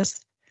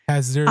gorgeous.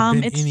 Has there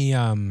been it's- any,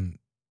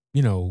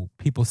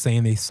 people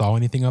saying they saw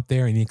anything up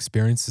there? Any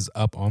experiences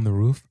up on the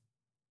roof?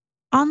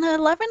 On the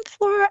 11th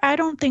floor, I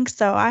don't think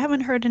so. I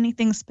haven't heard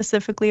anything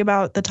specifically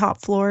about the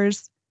top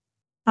floors.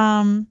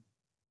 That's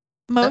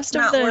Most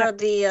of not the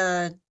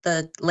where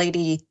the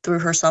lady threw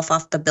herself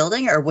off the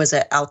building, or was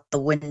it out the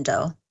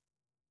window?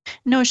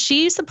 No,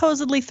 she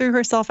supposedly threw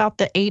herself out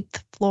the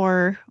 8th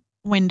floor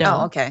window.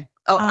 Oh, okay.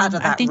 Oh, out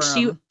of I that think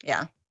room.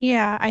 Yeah.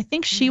 Yeah, I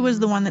think she was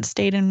the one that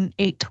stayed in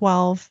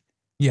 812.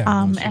 Yeah.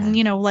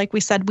 And like we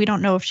said, we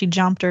don't know if she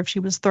jumped or if she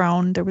was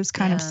thrown. There was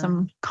kind of Yeah.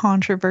 some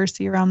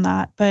controversy around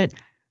that, but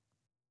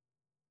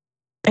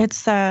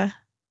it's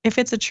if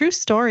it's a true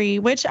story,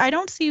 which I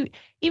don't see,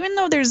 even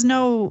though there's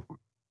no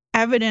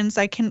evidence,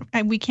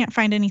 we can't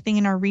find anything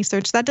in our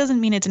research. That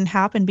doesn't mean it didn't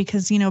happen,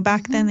 because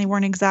back then they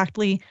weren't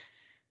exactly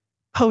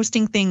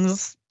posting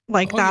things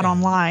like that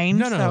online.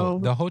 No. So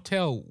The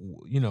hotel,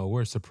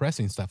 were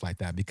suppressing stuff like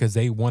that because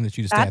they wanted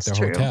you to stay at That's their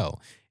true.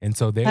 hotel, and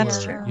so they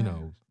That's were,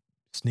 true.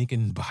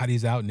 sneaking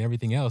bodies out and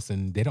everything else,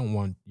 and they don't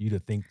want you to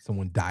think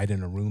someone died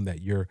in a room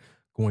that you're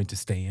going to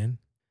stay in.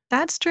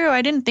 that's true.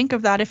 I didn't think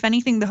of that. If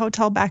anything, the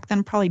hotel back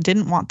then probably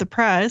didn't want the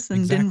press and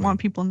didn't Exactly. want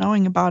people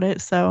knowing about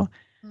it. So,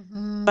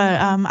 Mm-hmm.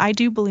 but I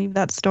do believe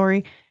that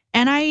story.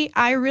 And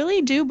I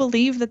really do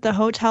believe that the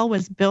hotel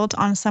was built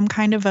on some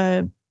kind of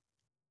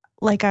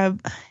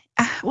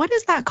what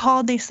is that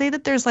called? They say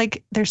that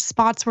there's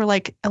spots where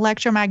like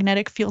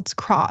electromagnetic fields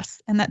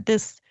cross, and that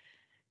this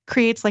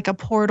creates like a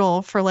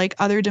portal for like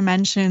other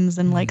dimensions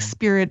and like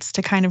spirits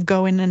to kind of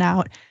go in and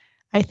out.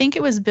 I think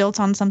it was built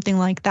on something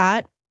like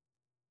that.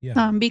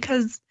 Yeah.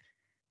 Because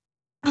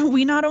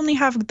we not only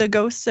have the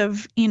ghosts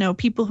of,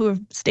 people who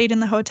have stayed in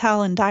the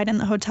hotel and died in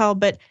the hotel,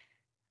 but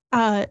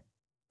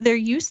there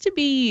used to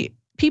be,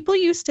 people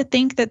used to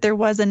think that there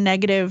was a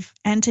negative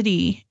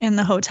entity in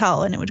the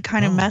hotel, and it would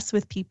kind of mess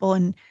with people.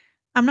 And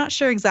I'm not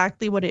sure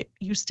exactly what it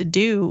used to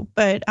do,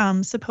 but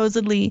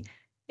supposedly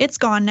it's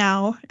gone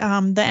now.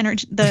 The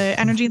energy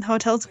in the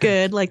hotel's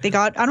good. Like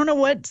I don't know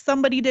what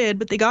somebody did,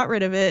 but they got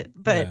rid of it.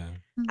 But Yeah.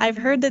 I've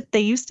heard that they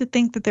used to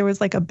think that there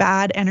was like a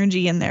bad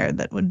energy in there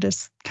that would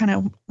just kind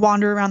of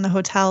wander around the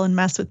hotel and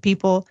mess with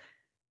people.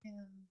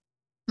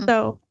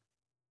 So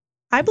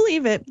I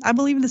believe it. I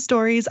believe the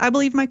stories. I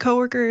believe my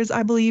coworkers.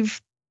 I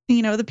believe,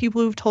 the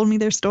people who've told me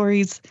their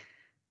stories.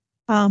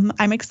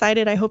 I'm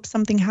excited. I hope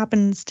something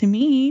happens to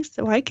me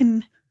so I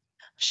can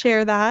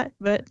share that.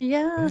 But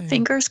Yeah, Hey.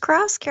 fingers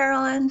crossed,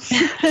 Carolyn.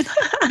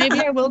 maybe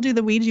I will do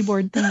the Ouija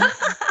board thing.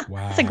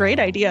 Wow. That's a great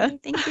idea. I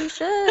think you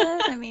should.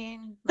 I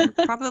mean, you're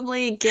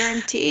probably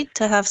guaranteed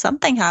to have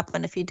something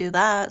happen if you do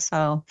that.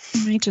 So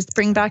I might just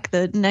bring back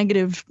the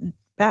negative,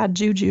 bad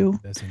juju.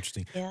 That's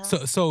interesting. Yeah.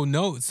 So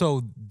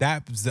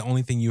that was the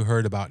only thing you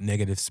heard about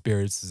negative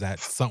spirits, is that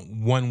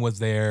someone was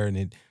there and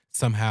it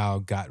somehow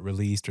got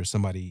released, or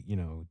somebody,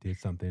 did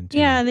something to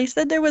Yeah, they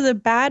said there was a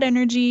bad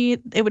energy.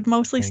 It would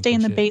mostly stay in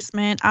the Vanquish it.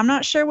 basement. I'm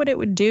not sure what it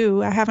would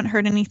do. I haven't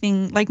heard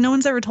anything. Like, no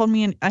one's ever told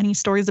me any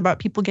stories about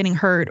people getting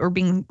hurt or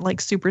being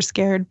like super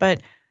scared.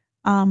 But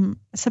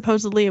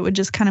Supposedly it would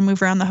just kind of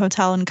move around the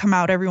hotel and come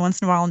out every once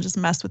in a while and just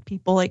mess with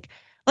people, like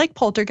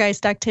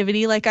poltergeist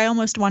activity. Like I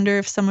almost wonder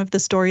if some of the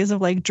stories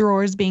of like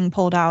drawers being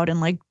pulled out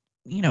and like,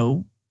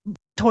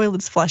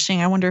 toilets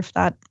flushing, I wonder if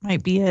that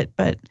might be it.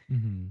 But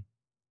Mm-hmm.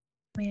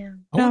 Yeah.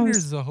 I wonder knows?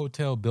 if it's a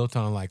hotel built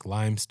on like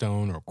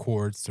limestone or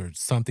quartz or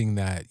something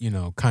that,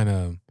 kind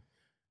of,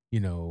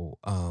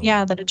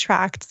 Yeah, that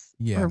attracts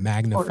or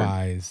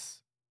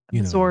magnifies,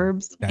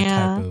 absorbs. that type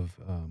Yeah. of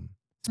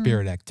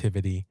spirit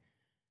activity.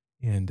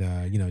 And,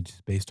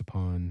 just based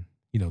upon,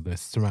 the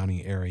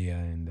surrounding area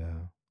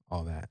and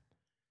all that.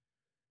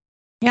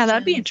 Yeah,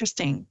 that'd be Yeah.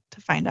 interesting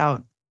to find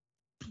out.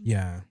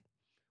 Yeah.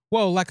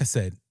 Well, like I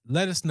said,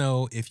 let us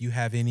know if you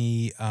have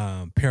any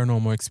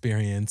paranormal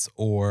experience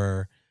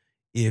or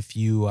if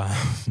you,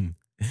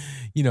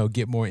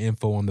 get more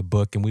info on the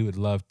book. And we would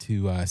love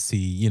to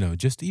see,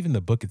 just even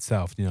the book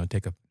itself,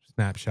 take a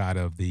snapshot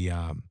of the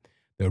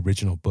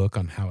original book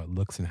on how it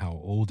looks and how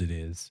old it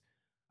is.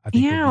 I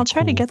think it would Yeah, be I'll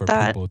try to cool get for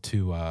that. people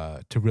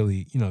to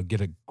really,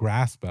 get a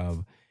grasp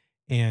of.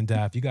 And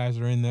if you guys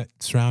are in the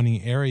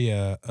surrounding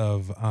area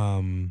of,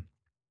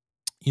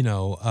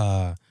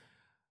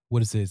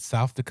 what is it,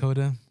 South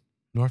Dakota,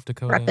 North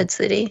Dakota, Rapid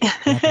City.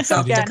 Rapid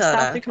South City, Yeah,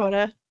 South Dakota.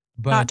 Dakota,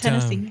 not but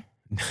Tennessee.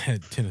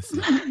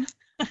 Tennessee,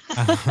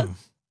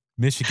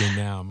 Michigan.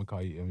 Now I'm gonna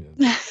call you.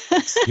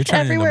 You're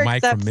turning into Everywhere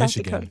Mike from except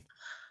South Dakota. Michigan,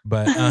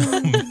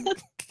 but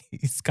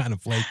he's kind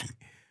of flaky.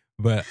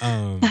 But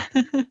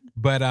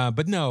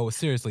but no,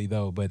 seriously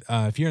though. But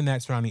if you're in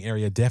that surrounding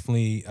area,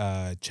 definitely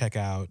check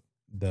out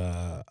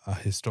the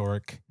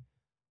historic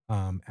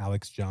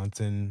Alex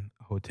Johnson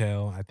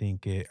Hotel. I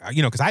think it,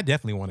 because I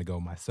definitely want to go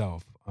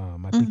myself.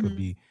 I think it would Mhm.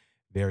 be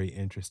very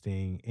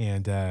interesting,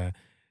 and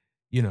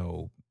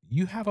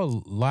you have a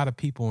lot of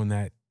people in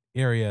that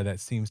area that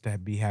seems to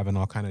be having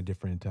all kind of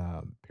different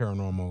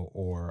paranormal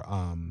or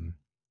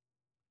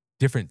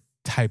different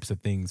types of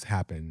things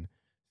happen.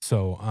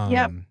 So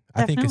Yep,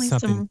 I think it's definitely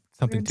something some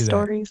something weird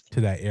stories.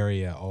 to that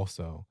area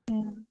also.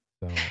 Yeah.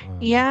 So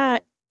Yeah,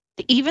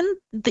 even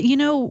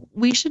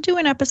we should do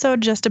an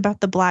episode just about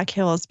the Black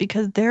Hills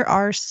because there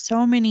are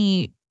so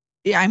many,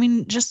 yeah, I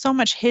mean, just so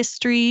much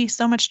history,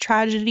 so much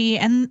tragedy,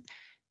 and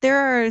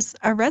there's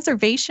a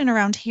reservation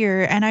around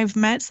here, and I've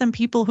met some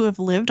people who have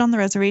lived on the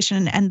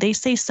reservation, and they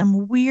say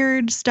some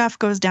weird stuff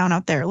goes down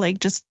out there, like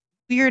just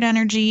weird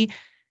energy,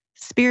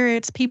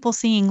 spirits, people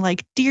seeing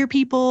like deer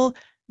people,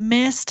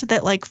 mist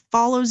that like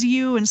follows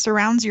you and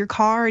surrounds your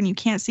car and you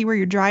can't see where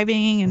you're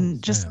driving, oh and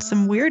snap. just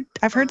some weird,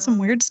 I've heard some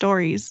weird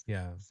stories.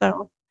 Yeah.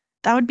 So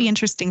that would be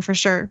interesting for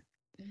sure.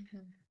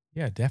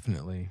 Yeah,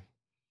 definitely.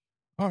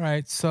 All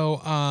right.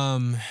 So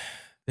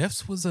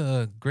this was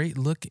a great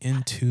look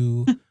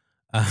into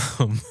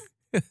um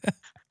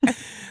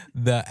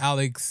the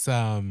Alex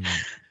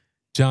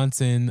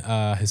Johnson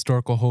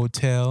historical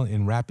hotel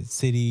in Rapid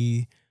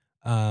City.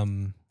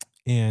 And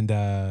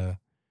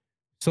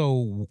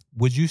so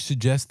would you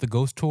suggest the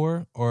ghost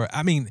tour? Or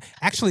I mean,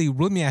 actually,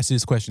 let me ask you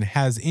this question.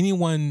 Has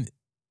anyone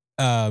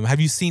have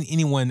you seen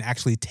anyone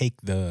actually take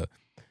the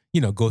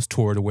ghost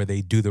tour to where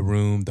they do the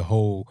room, the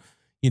whole,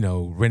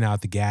 rent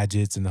out the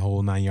gadgets and the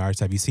whole 9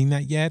 yards? Have you seen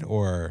that yet,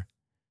 or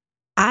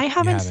I you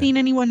haven't haven't? seen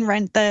anyone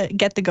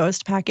get the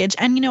ghost package.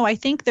 And I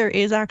think there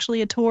is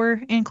actually a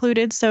tour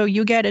included. So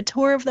you get a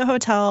tour of the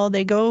hotel,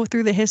 they go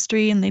through the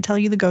history and they tell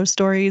you the ghost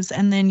stories,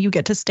 and then you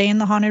get to stay in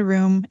the haunted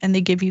room and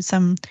they give you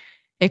some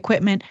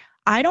equipment.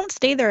 I don't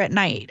stay there at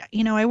night.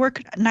 I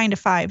work 9 to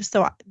 5,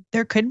 so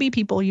there could be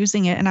people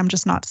using it and I'm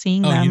just not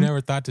seeing Oh, you them.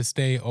 never thought to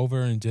stay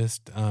over and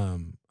just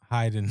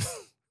hide in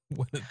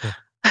one of the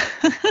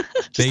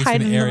Just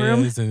hide basement in the room.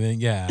 areas, and then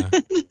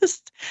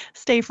Just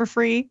stay for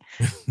free.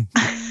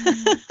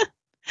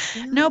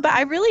 No, but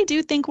I really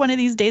do think one of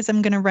these days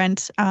I'm gonna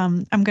rent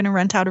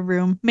out a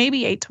room,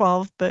 maybe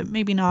 812, but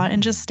maybe not,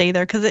 and just stay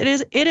there because it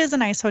is a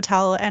nice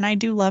hotel and I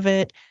do love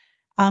it.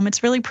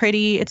 It's really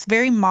pretty. It's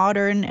very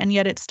modern, and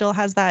yet it still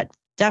has that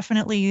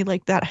definitely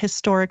like that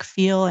historic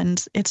feel,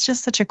 and it's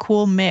just such a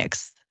cool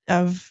mix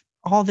of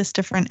all this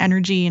different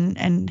energy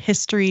and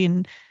history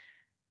and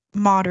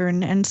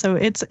modern. And so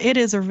it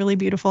is a really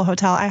beautiful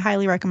hotel. I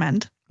highly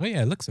recommend. Oh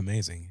yeah, it looks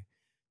amazing.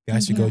 You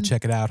guys should go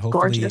check it out.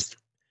 Hopefully Gorgeous.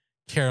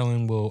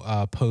 Carolyn will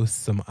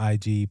post some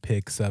IG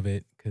pics of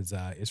it because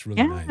it's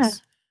really Yeah.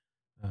 nice.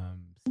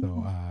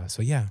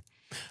 So yeah.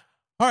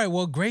 All right.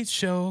 Well, great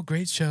show.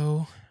 Great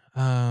show.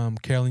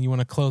 Carolyn, you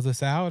want to close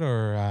us out,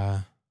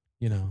 or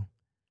No,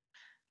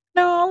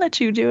 I'll let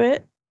you do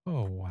it.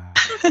 Oh wow.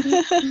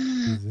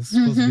 Jeez, this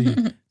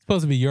is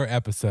supposed to be your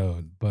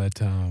episode,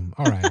 but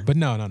all right. But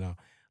no.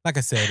 Like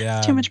I said,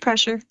 It's too much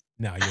pressure.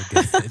 no, you're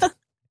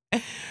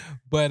good.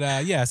 But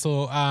yeah,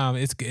 so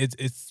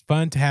it's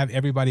fun to have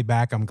everybody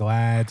back. I'm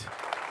glad,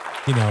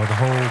 the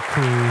whole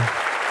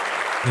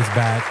crew is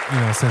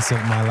back, since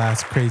my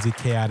last crazy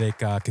chaotic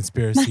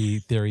conspiracy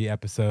theory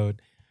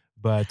episode.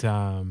 But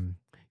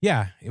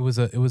yeah, it was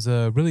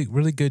a really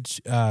really good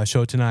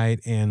show tonight,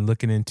 and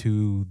looking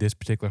into this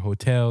particular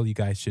hotel, you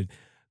guys should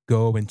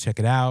go and check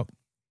it out.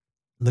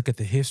 look at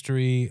the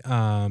history,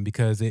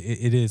 because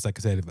it is, like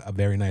I said, a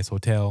very nice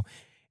hotel.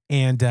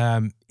 And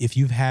if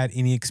you've had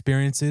any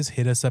experiences,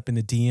 hit us up in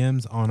the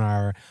DMs on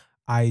our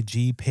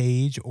IG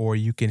page, or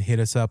you can hit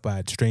us up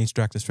at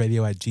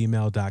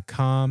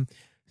strangedarknessradio@gmail.com.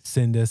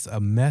 Send us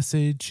a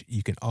message.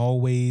 You can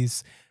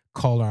always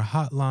call our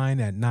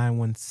hotline at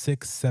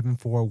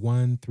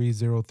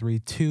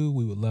 916-741-3032.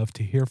 We would love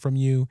to hear from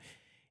you.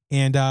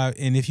 And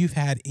if you've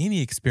had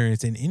any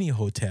experience in any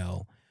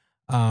hotel,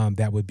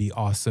 that would be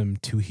awesome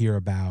to hear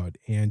about.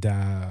 And,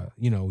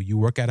 you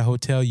work at a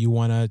hotel, you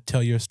want to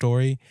tell your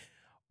story,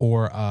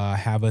 or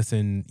have us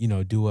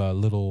do a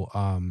little,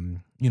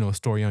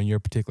 story on your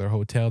particular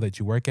hotel that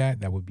you work at,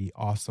 that would be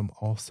awesome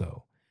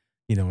also.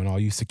 And all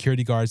you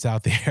security guards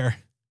out there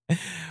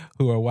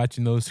who are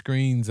watching those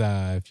screens,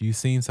 if you've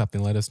seen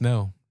something, let us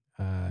know,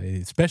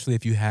 especially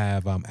if you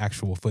have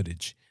actual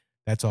footage.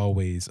 That's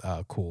always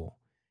cool.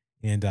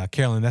 And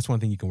Carolyn, that's one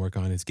thing you can work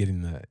on, is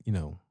getting the,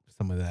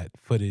 some of that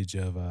footage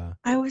of.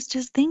 I was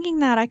just thinking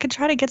that I could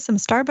try to get some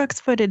Starbucks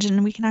footage,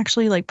 and we can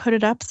actually like put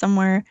it up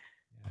somewhere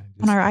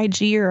on our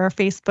IG or our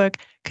Facebook,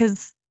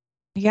 because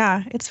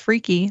it's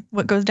freaky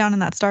what goes down in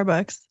that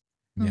Starbucks.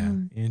 Yeah,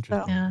 interesting.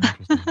 So. Yeah.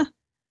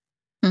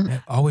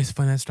 Interesting. Always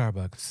fun at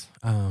Starbucks.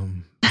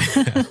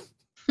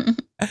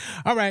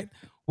 All right.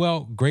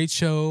 Well, great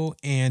show.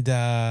 And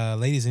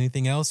ladies,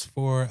 anything else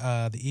for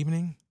the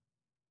evening?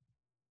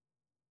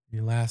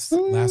 Your last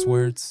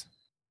words?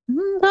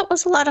 That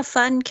was a lot of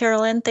fun,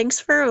 Carolyn. Thanks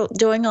for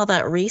doing all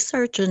that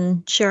research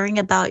and sharing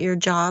about your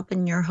job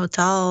and your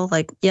hotel.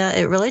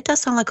 It really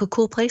does sound like a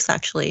cool place,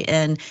 actually.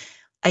 And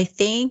I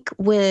think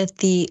with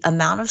the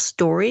amount of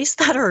stories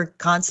that are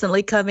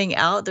constantly coming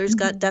out, there's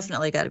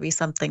definitely got to be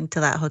something to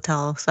that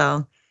hotel.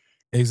 So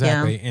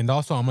exactly. Yeah. And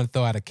also, I'm going to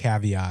throw out a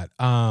caveat.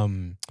 For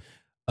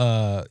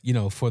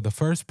the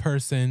first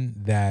person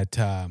that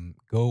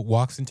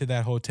walks into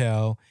that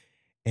hotel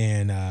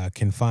and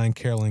can find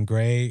Carolyn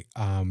Gray,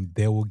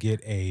 they will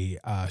get a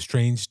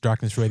Strange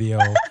Darkness Radio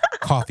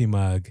coffee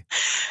mug.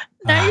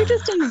 Now you're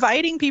just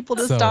inviting people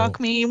to stalk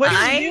me. What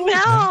are you doing?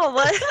 I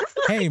know.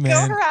 Hey,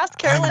 man. Go harass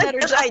Carolyn at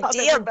her job. Good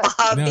idea,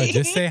 Bobby. No,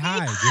 just say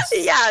hi.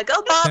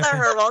 Go bother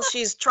her while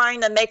she's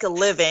trying to make a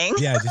living.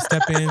 Yeah, just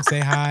step in, say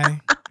hi.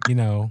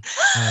 No,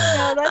 that's fine.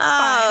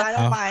 I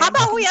don't mind. How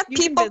about we have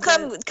people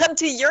come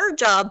to your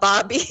job,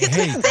 Bobby?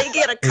 Hey, they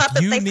get a cup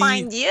if they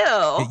find you.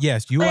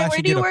 Yes, you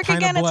actually get a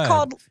pint of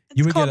blood.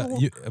 You would get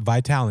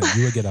Vitalant.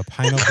 You would get a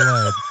pint of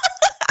blood,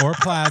 or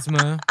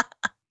plasma,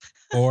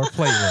 or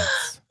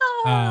platelets.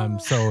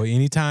 So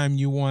anytime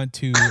you want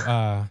to,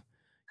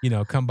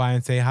 come by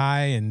and say hi,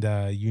 and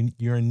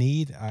you're in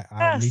need,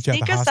 I'll meet you at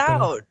the hospital. Sneak us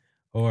out.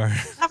 Or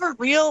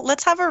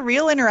let's have a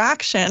real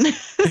interaction.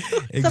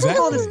 Exactly. Some of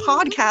all this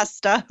podcast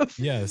stuff.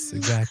 Yes,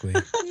 exactly.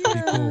 That'd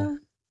be cool.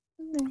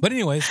 But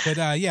anyways,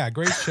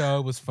 great show.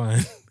 It was fun.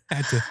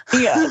 Had to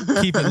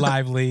keep it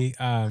lively,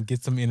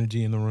 get some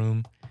energy in the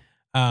room.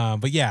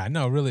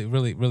 Really,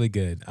 really, really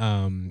good.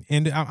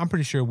 And I'm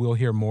pretty sure we'll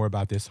hear more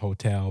about this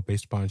hotel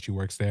based upon she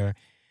works there,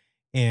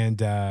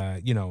 and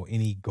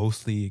any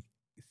ghostly,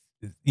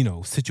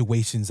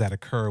 situations that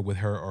occur with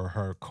her or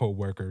her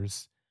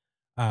co-workers.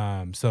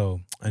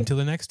 So until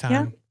the next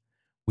time,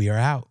 we are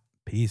out.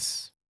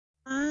 Peace.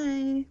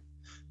 Bye.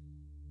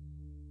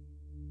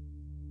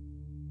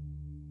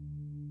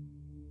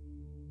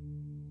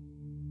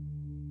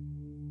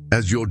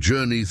 As your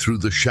journey through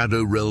the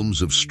shadow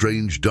realms of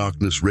Strange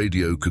Darkness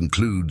Radio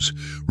concludes,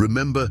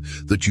 remember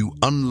that you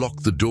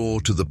unlock the door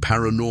to the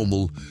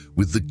paranormal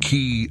with the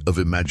key of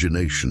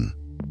imagination.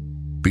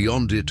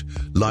 Beyond it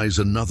lies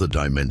another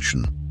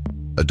dimension,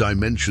 a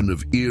dimension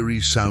of eerie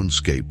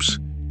soundscapes,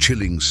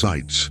 chilling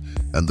sights,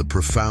 and the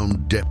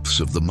profound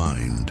depths of the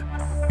mind.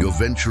 You're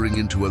venturing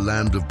into a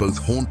land of both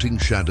haunting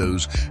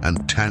shadows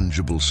and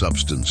tangible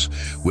substance,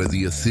 where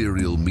the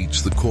ethereal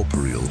meets the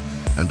corporeal,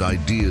 and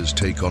ideas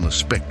take on a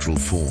spectral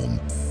form.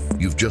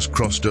 You've just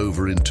crossed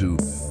over into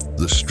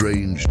the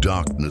Strange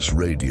Darkness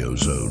Radio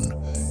Zone.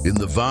 In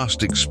the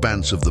vast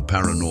expanse of the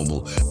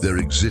paranormal, there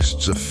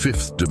exists a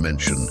fifth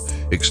dimension,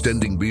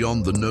 extending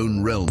beyond the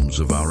known realms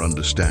of our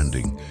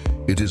understanding.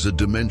 It is a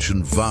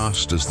dimension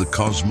vast as the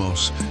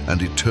cosmos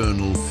and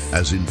eternal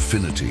as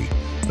infinity,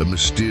 a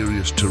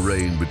mysterious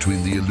terrain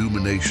between the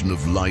illumination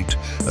of light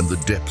and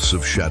the depths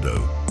of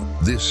shadow.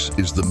 This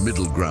is the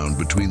middle ground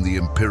between the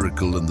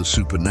empirical and the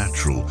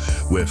supernatural,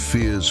 where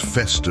fears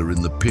fester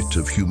in the pit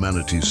of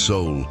humanity's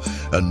soul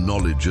and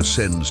knowledge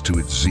ascends to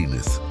its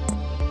zenith.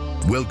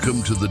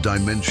 Welcome to the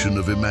dimension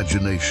of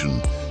imagination,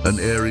 an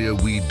area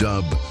we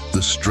dub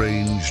the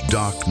Strange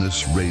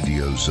Darkness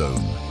Radio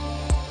Zone.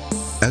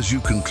 As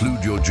you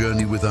conclude your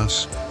journey with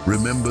us,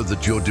 remember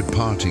that you're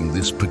departing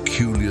this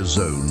peculiar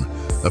zone,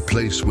 a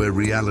place where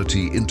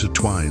reality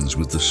intertwines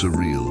with the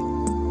surreal.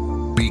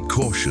 Be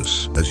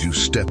cautious as you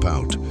step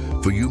out,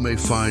 for you may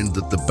find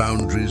that the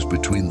boundaries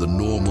between the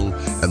normal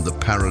and the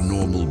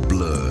paranormal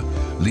blur,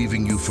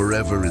 leaving you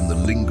forever in the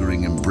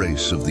lingering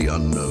embrace of the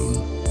unknown.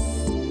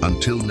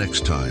 Until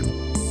next time,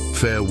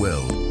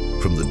 farewell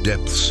from the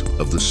depths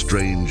of the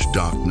Strange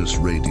Darkness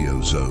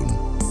Radio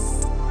Zone.